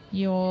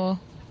your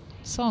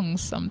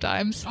songs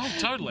sometimes. Oh,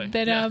 totally.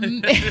 But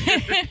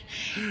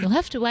you'll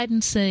have to wait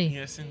and see.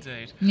 Yes,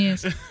 indeed.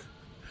 Yes.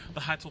 The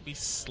heights will be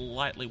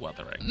slightly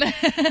wuthering.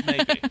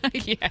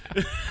 Maybe. Yeah.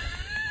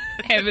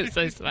 Ever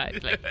so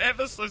slightly.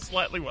 Ever so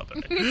slightly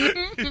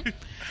wuthering.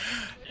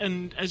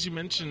 And as you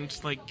mentioned,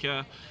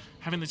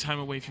 having the time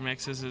away from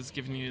X's has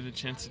given you the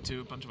chance to do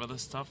a bunch of other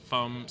stuff.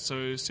 So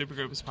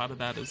Supergroup was part of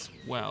that as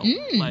well.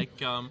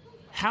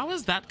 How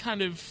has that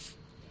kind of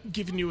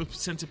given you a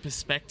sense of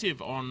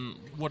perspective on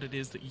what it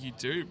is that you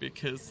do?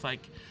 Because,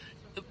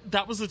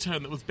 that was a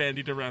term that was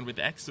bandied around with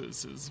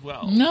X's as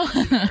well. No.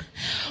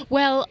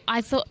 Well, I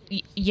thought,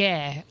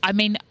 yeah. I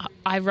mean,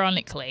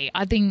 ironically,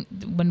 I think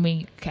when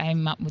we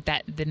came up with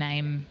the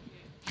name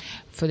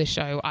for the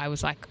show, I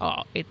was like,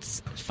 oh,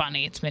 it's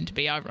funny. It's meant to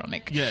be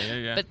ironic.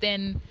 Yeah. But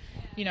then,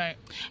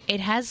 it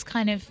has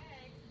kind of,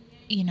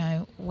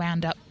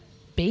 wound up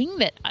being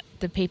that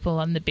the people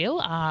on the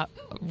bill are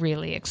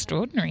really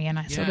extraordinary, and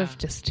I sort of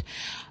just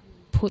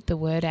put the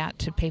word out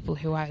to people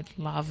who I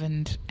love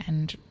and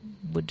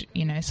would,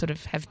 sort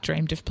of have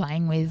dreamed of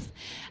playing with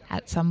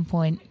at some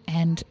point,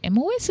 and I'm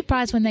always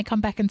surprised when they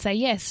come back and say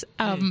yes.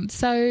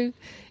 So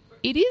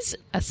it is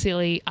a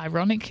silly,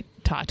 ironic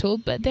title,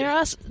 but there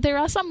are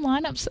some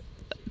lineups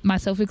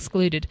myself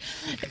excluded,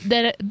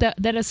 that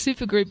are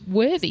supergroup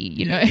worthy,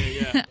 you know.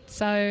 Yeah.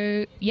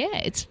 So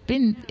yeah, it's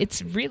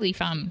really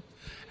fun.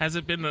 Has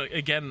it been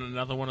again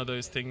another one of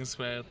those things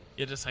where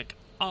you're just like,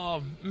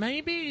 oh,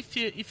 maybe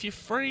if you're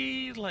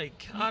free,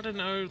 like, I don't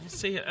know,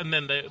 see it, and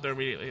then they're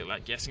immediately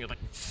like, yes, and you're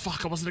like,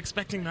 fuck, I wasn't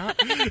expecting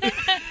that.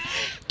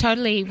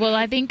 Totally. Well,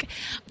 I think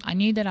I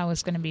knew that I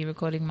was going to be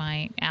recording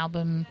my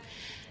album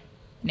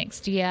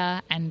next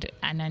year, and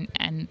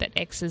that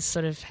X's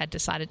sort of had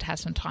decided to have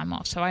some time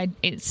off. So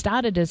it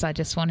started as I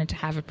just wanted to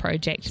have a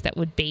project that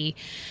would be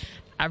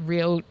a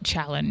real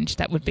challenge,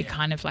 that would be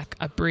kind of like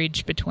a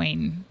bridge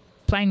between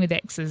playing with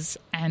X's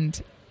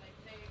and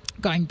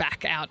going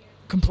back out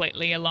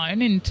completely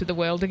alone into the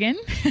world again.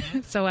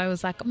 So I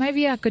was like,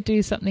 maybe I could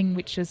do something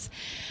which was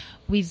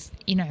with,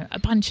 you know, a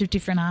bunch of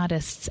different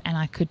artists, and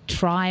I could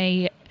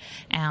try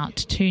out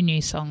 2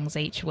 new songs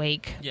each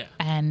week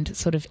and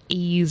sort of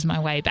ease my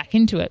way back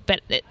into it.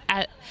 But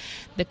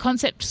the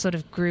concept sort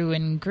of grew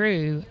and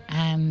grew,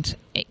 and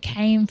it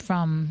came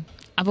from,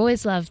 I've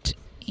always loved,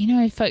 you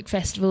know, folk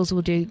festivals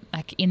will do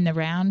like in the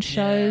round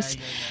shows,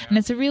 and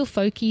it's a real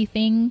folky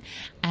thing.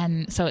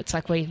 And so it's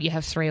like where you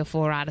have 3 or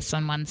 4 artists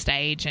on one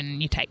stage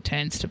and you take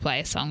turns to play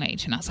a song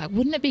each. And I was like,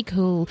 wouldn't it be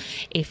cool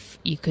if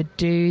you could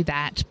do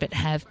that but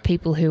have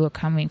people who are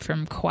coming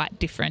from quite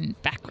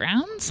different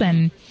backgrounds,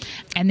 and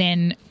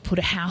then put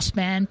a house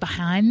band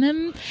behind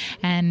them,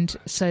 and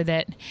so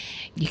that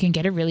you can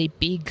get a really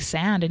big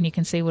sound, and you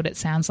can see what it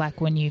sounds like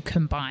when you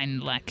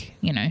combine, like,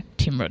 you know,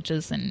 Tim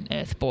Rogers and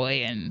Earth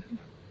Boy and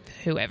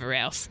whoever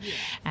else,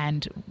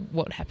 and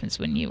what happens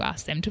when you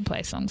ask them to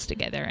play songs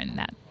together, and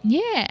that.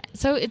 Yeah,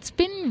 so it's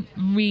been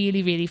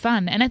really, really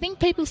fun. And I think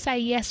people say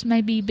yes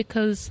maybe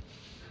because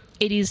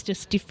it is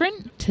just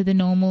different to the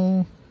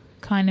normal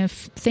kind of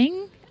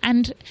thing.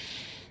 And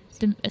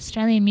the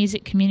Australian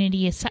music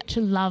community is such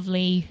a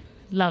lovely,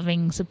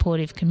 loving,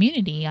 supportive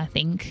community, I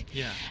think.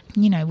 Yeah.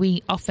 You know,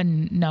 we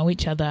often know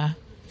each other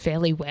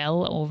fairly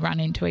well or run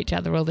into each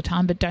other all the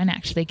time, but don't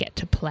actually get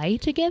to play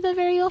together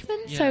very often.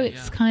 So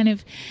it's kind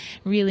of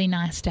really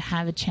nice to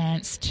have a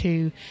chance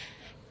to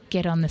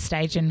get on the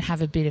stage and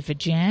have a bit of a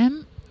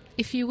jam,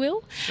 if you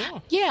will.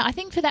 Sure. Yeah, I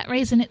think for that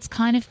reason it's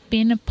kind of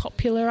been a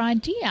popular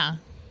idea.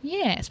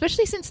 Yeah,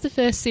 especially since the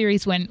first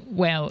series went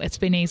well. It's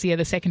been easier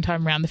the second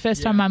time around. The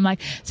first time I'm like,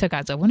 so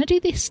guys, I want to do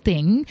this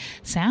thing.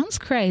 Sounds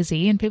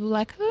crazy. And people are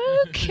like,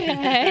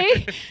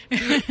 okay.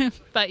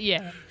 But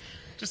yeah.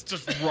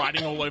 Just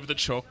writing all over the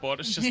chalkboard.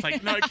 It's just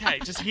like, no, okay,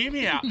 just hear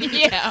me out.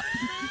 Yeah.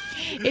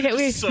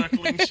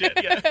 Circling shit,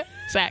 yeah.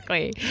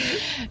 Exactly.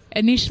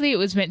 Initially, it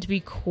was meant to be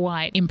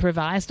quite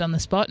improvised on the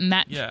spot, and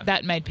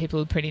that made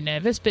people pretty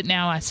nervous. But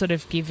now I sort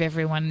of give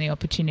everyone the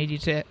opportunity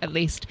to at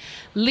least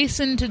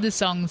listen to the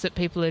songs that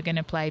people are going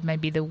to play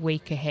maybe the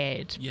week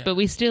ahead. Yeah. But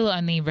we still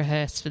only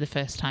rehearse for the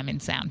first time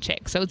in sound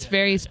check, so it's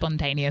very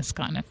spontaneous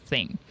kind of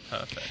thing.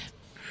 Perfect.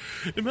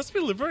 It must be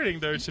liberating,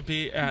 though, to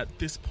be at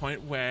this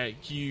point where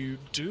you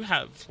do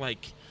have,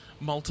 like,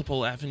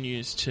 multiple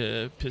avenues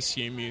to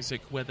pursue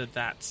music, whether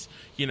that's,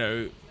 you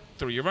know,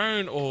 through your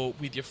own or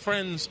with your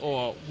friends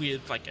or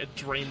with, like, a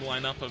dream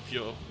lineup of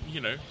your,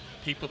 you know,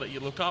 people that you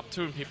look up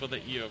to and people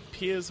that you're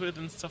peers with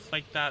and stuff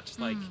like that. Just,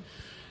 like,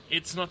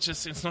 it's not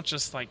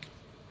just, like,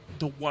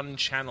 the one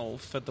channel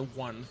for the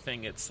one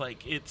thing. It's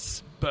like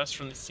it's burst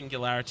from this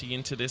singularity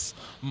into this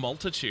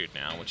multitude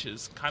now, which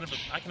is kind of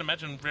I can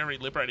imagine very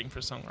liberating for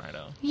a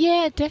songwriter.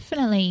 Yeah,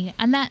 definitely.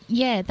 And that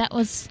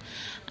was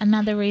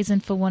another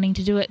reason for wanting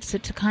to do it, so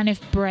to kind of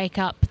break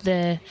up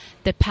the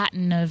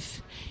pattern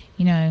of,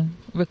 you know,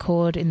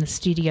 record in the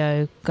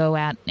studio, go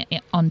out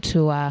on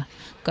tour,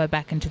 go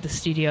back into the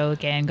studio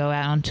again, go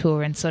out on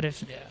tour, and sort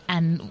of,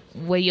 and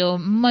where you're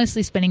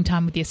mostly spending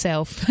time with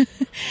yourself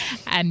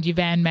and your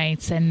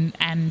bandmates.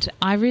 And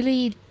I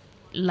really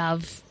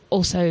love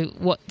also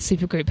what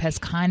Supergroup has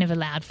kind of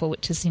allowed for,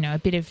 which is, you know, a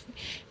bit of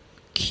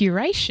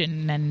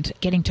curation and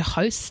getting to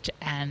host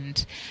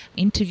and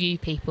interview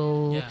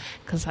people,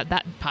 because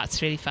that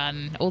part's really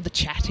fun. All the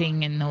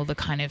chatting and all the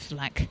kind of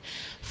like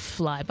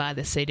fly by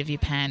the seat of your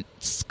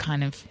pants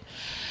kind of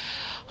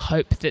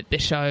hope that the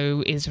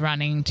show is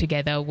running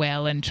together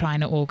well, and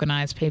trying to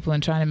organise people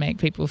and trying to make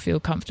people feel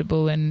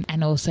comfortable,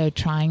 and also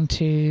trying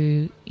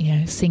to, you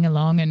know, sing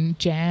along and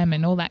jam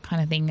and all that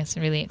kind of thing is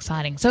really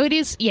exciting. So it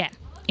is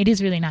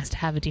really nice to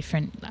have a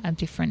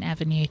different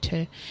avenue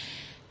to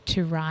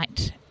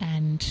write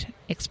and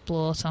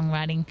explore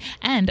songwriting,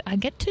 and I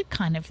get to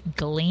kind of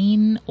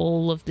glean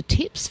all of the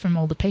tips from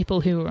all the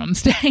people who are on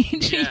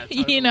stage. Yeah,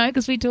 totally. You know,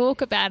 because we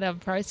talk about our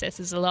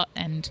processes a lot,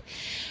 and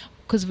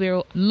because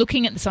we're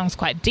looking at the songs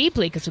quite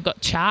deeply, because we've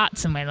got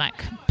charts and we're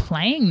like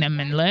playing them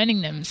and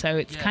learning them, so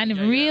it's kind of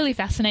really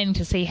fascinating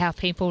to see how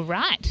people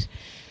write,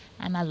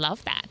 and I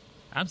love that.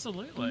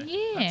 Absolutely.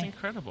 Yeah. That's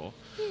incredible.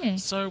 Yeah.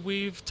 So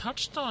we've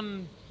touched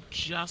on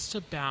just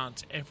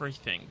about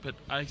everything, but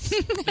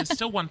there's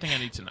still one thing I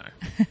need to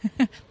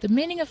know. The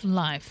meaning of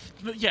life.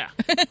 Yeah.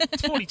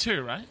 It's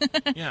 42, right?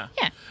 Yeah.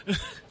 Yeah.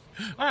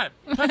 All right.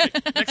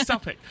 Perfect. Next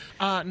topic.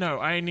 No,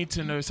 I need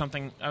to know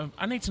something.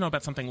 I need to know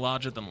about something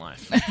larger than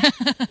life.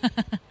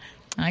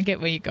 I get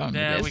where you're going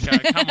there with this. There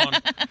we go. Come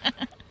on.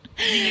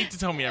 You need to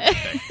tell me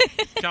everything.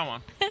 Come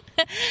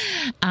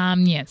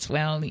on. Yes,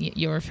 well,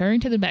 you're referring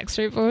to the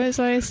Backstreet Boys,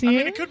 I assume? I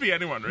mean, it could be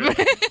anyone, really.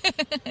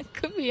 It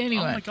could be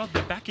anyone. Oh, my God,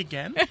 they're back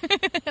again?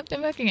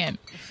 They're back again.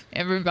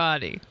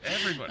 Everybody.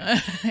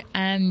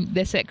 And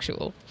they're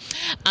sexual.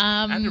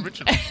 And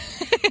original.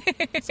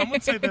 Some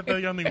would say they're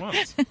the only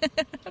ones.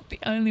 The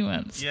only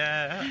ones.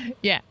 Yeah.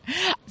 Yeah.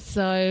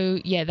 So,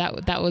 yeah,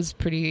 that was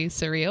pretty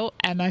surreal.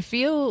 And I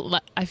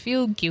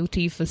feel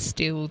guilty for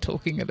still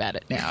talking about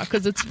it now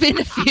because it's been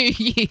a few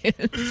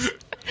years.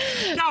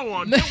 Go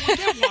on, get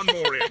one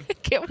more in.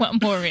 Get one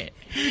more in.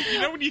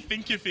 You know when you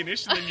think you're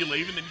finished and then you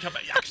leave and then you come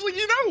back, actually,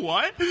 you know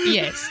what?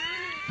 Yes.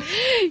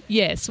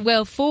 Yes.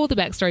 Well, for the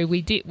backstory,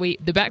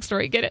 the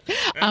backstory, get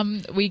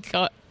it? We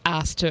got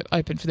asked to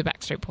open for the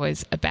Backstreet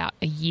Boys about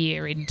a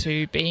year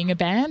into being a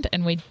band,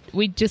 and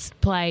we just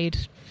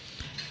played.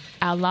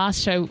 Our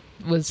last show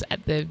was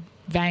at the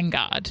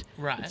Vanguard.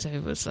 Right. So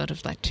it was sort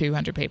of like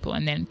 200 people,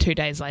 and then 2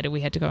 days later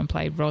we had to go and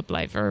play Rod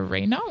Laver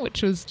Arena,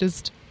 which was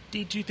just...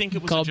 Did you think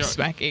it was a joke?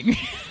 Gobsmacking.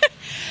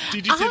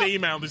 Did you see the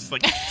email? This is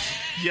like,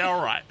 yeah,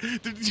 all right.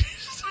 Did you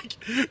just like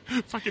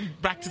fucking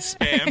back to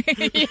spam?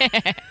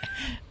 Yeah.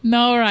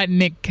 No, all right,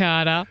 Nick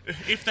Carter.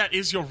 If that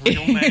is your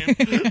real name.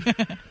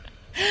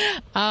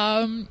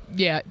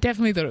 Yeah,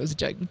 definitely thought it was a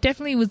joke.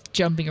 Definitely was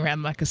jumping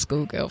around like a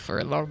schoolgirl for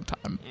a long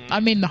time. I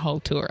mean, the whole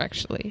tour,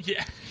 actually.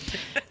 Yeah.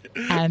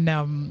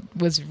 And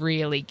was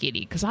really giddy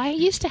because I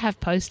used to have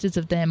posters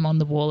of them on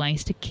the wall. I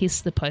used to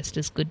kiss the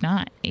posters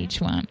goodnight, each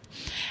one,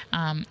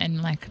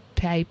 and like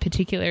pay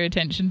particular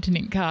attention to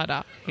Nick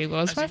Carter, who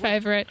was my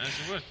favourite,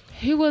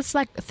 who was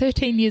like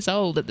 13 years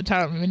old at the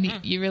time. When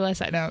you realise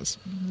that now,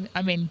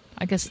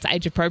 I guess it's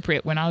age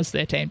appropriate when I was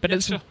 13, but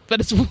it's weird.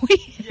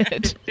 Yeah.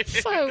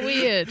 It's so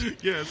weird.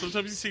 Yeah,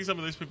 sometimes you see some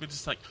of those people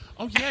just like,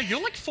 oh yeah,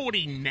 you're like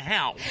 40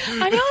 now.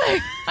 I know,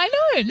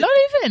 not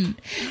even.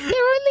 They're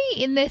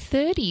only in their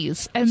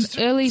 30s and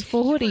early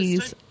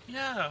 40s.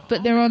 Yeah.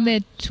 But they're on their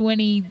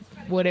 20,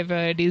 whatever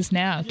it is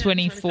now,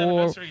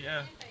 24.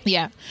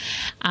 Yeah.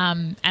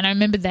 And I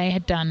remember they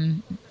had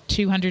done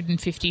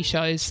 250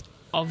 shows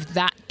of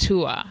that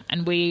tour,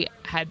 and we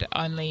had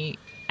only...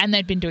 And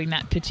they'd been doing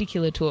that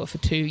particular tour for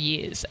 2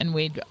 years, and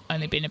we'd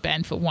only been a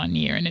band for 1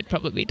 year, and had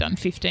probably done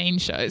 15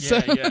 shows.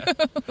 Yeah.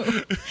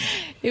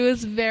 It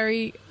was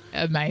very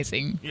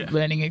amazing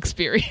learning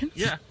experience.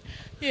 Yeah.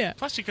 Yeah.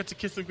 Plus, you got to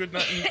kiss them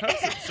goodnight in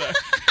person. So.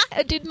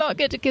 I did not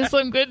get to kiss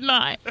them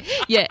goodnight.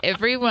 Yeah,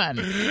 everyone.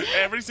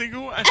 Every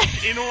single one,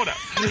 in order.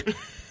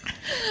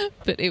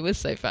 But it was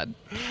so fun.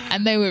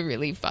 And they were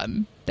really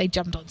fun. They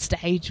jumped on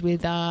stage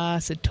with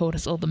us and taught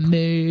us all the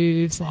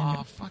moves.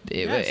 And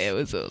it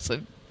was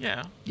awesome.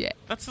 Yeah. Yeah.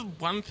 That's the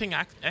one thing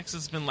X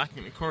has been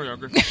lacking in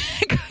choreography.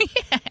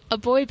 Yeah. A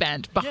boy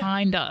band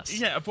behind us.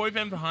 Yeah, a boy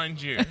band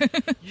behind you.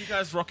 You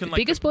guys rocking like...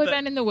 Biggest boy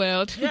band in the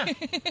world. Yeah.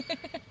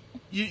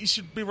 You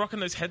should be rocking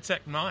those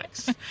headset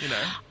mics, you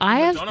know. I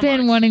have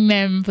been wanting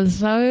them for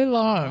so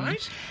long.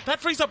 Right?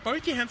 That frees up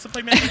both your hands to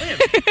play mandolin.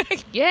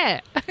 Yeah.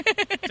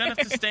 Don't have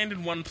to stand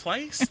in one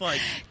place. Like,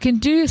 can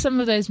do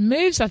some of those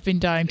moves I've been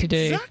dying to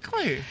do.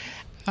 Exactly.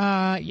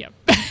 Yep.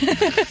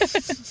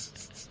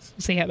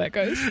 See how that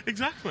goes.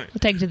 Exactly. We'll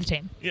take it to the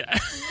team. Yeah.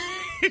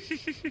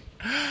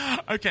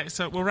 Okay,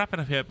 so we'll wrap it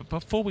up here. But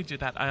before we do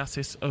that, I ask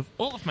this of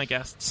all of my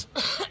guests.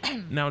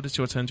 Now it is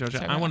your turn,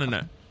 Georgia. I want to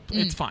know.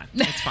 It's fine.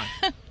 It's fine.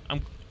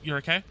 You're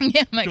okay?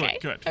 Yeah, I'm okay.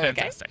 Good.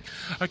 Fantastic.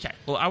 Okay.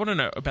 Well, I want to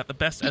know about the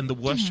best and the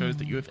worst shows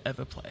that you have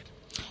ever played.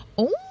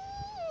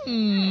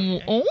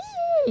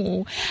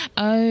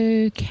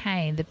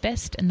 Okay. The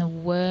best and the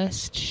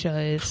worst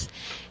shows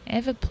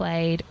ever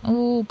played.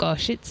 Oh,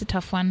 gosh, it's a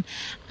tough one.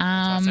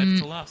 That's why I saved it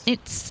to last.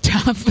 It's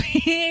tough.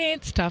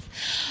 It's tough.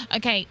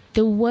 Okay,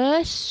 the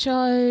worst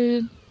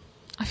show,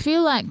 I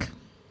feel like,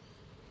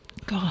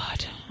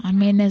 God, I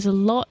mean, there's a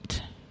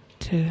lot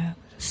to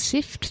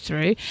sift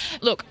through.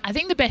 Look, I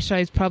think the best show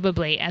is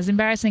probably, as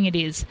embarrassing it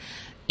is,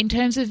 in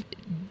terms of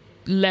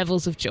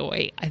levels of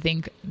joy, I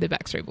think the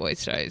Backstreet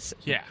Boys shows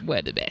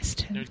were the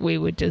best. We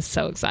were just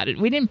so excited.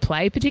 We didn't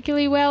play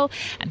particularly well,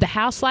 and the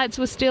house lights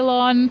were still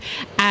on,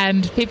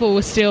 and people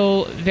were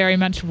still very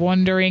much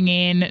wandering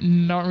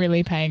in, not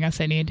really paying us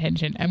any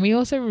attention. And we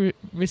also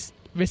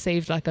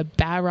received like a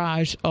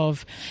barrage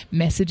of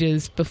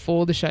messages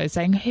before the show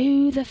saying,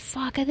 who the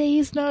fuck are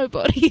these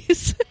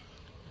nobodies?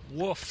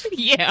 Woof.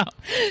 Yeah.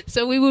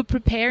 So we were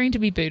preparing to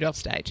be booed off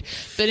stage.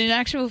 But in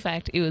actual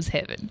fact, it was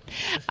heaven.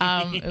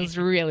 It was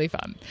really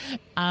fun.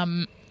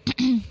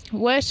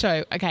 Worst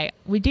show. Okay,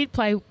 we did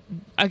play...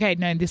 Okay,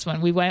 no, this one.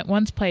 We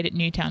once played at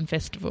Newtown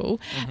Festival,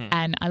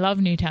 and I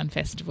love Newtown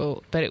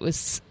Festival, but it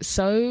was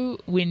so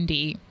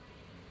windy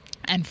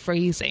and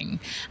freezing,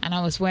 and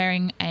I was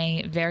wearing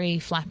a very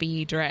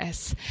flappy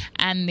dress,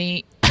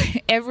 and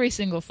every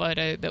single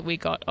photo that we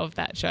got of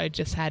that show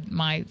just had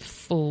my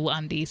full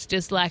undies,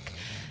 just like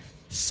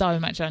so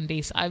much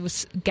undies. I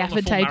was gaffer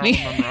full taping.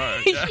 Marilyn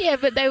Monroe, Yeah,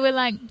 but they were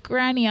like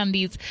granny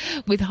undies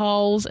with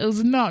holes. It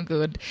was not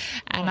good.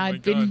 And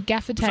I'd been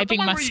gaffer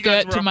taping my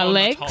skirt to my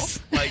legs.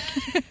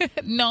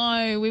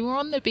 No, we were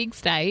on the big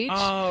stage.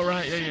 Oh,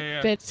 right.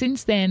 Yeah. But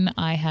since then,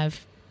 I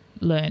have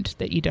learnt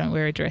that you don't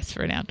wear a dress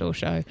for an outdoor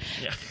show.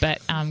 Yeah.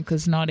 But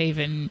because not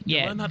even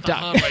learn that the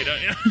hard way,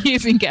 don't you?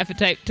 using gaffer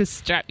tape to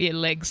strap your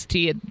legs to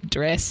your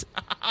dress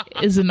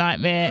is a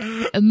nightmare,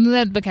 and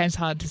that becomes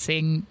hard to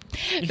sing.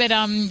 But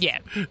yeah,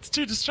 it's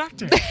too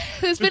distracting.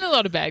 There's been a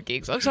lot of bad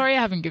gigs. I'm sorry I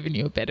haven't given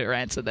you a better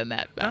answer than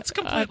that. But That's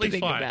completely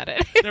think fine. about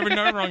it. There were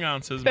no wrong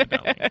answers, my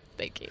darling.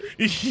 Thank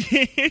you.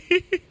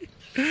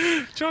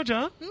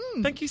 Georgia,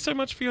 thank you so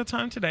much for your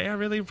time today. I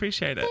really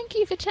appreciate it. Thank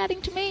you for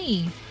chatting to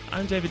me.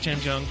 I'm David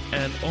James Young,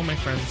 and all my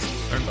friends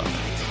are in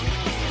Barbans.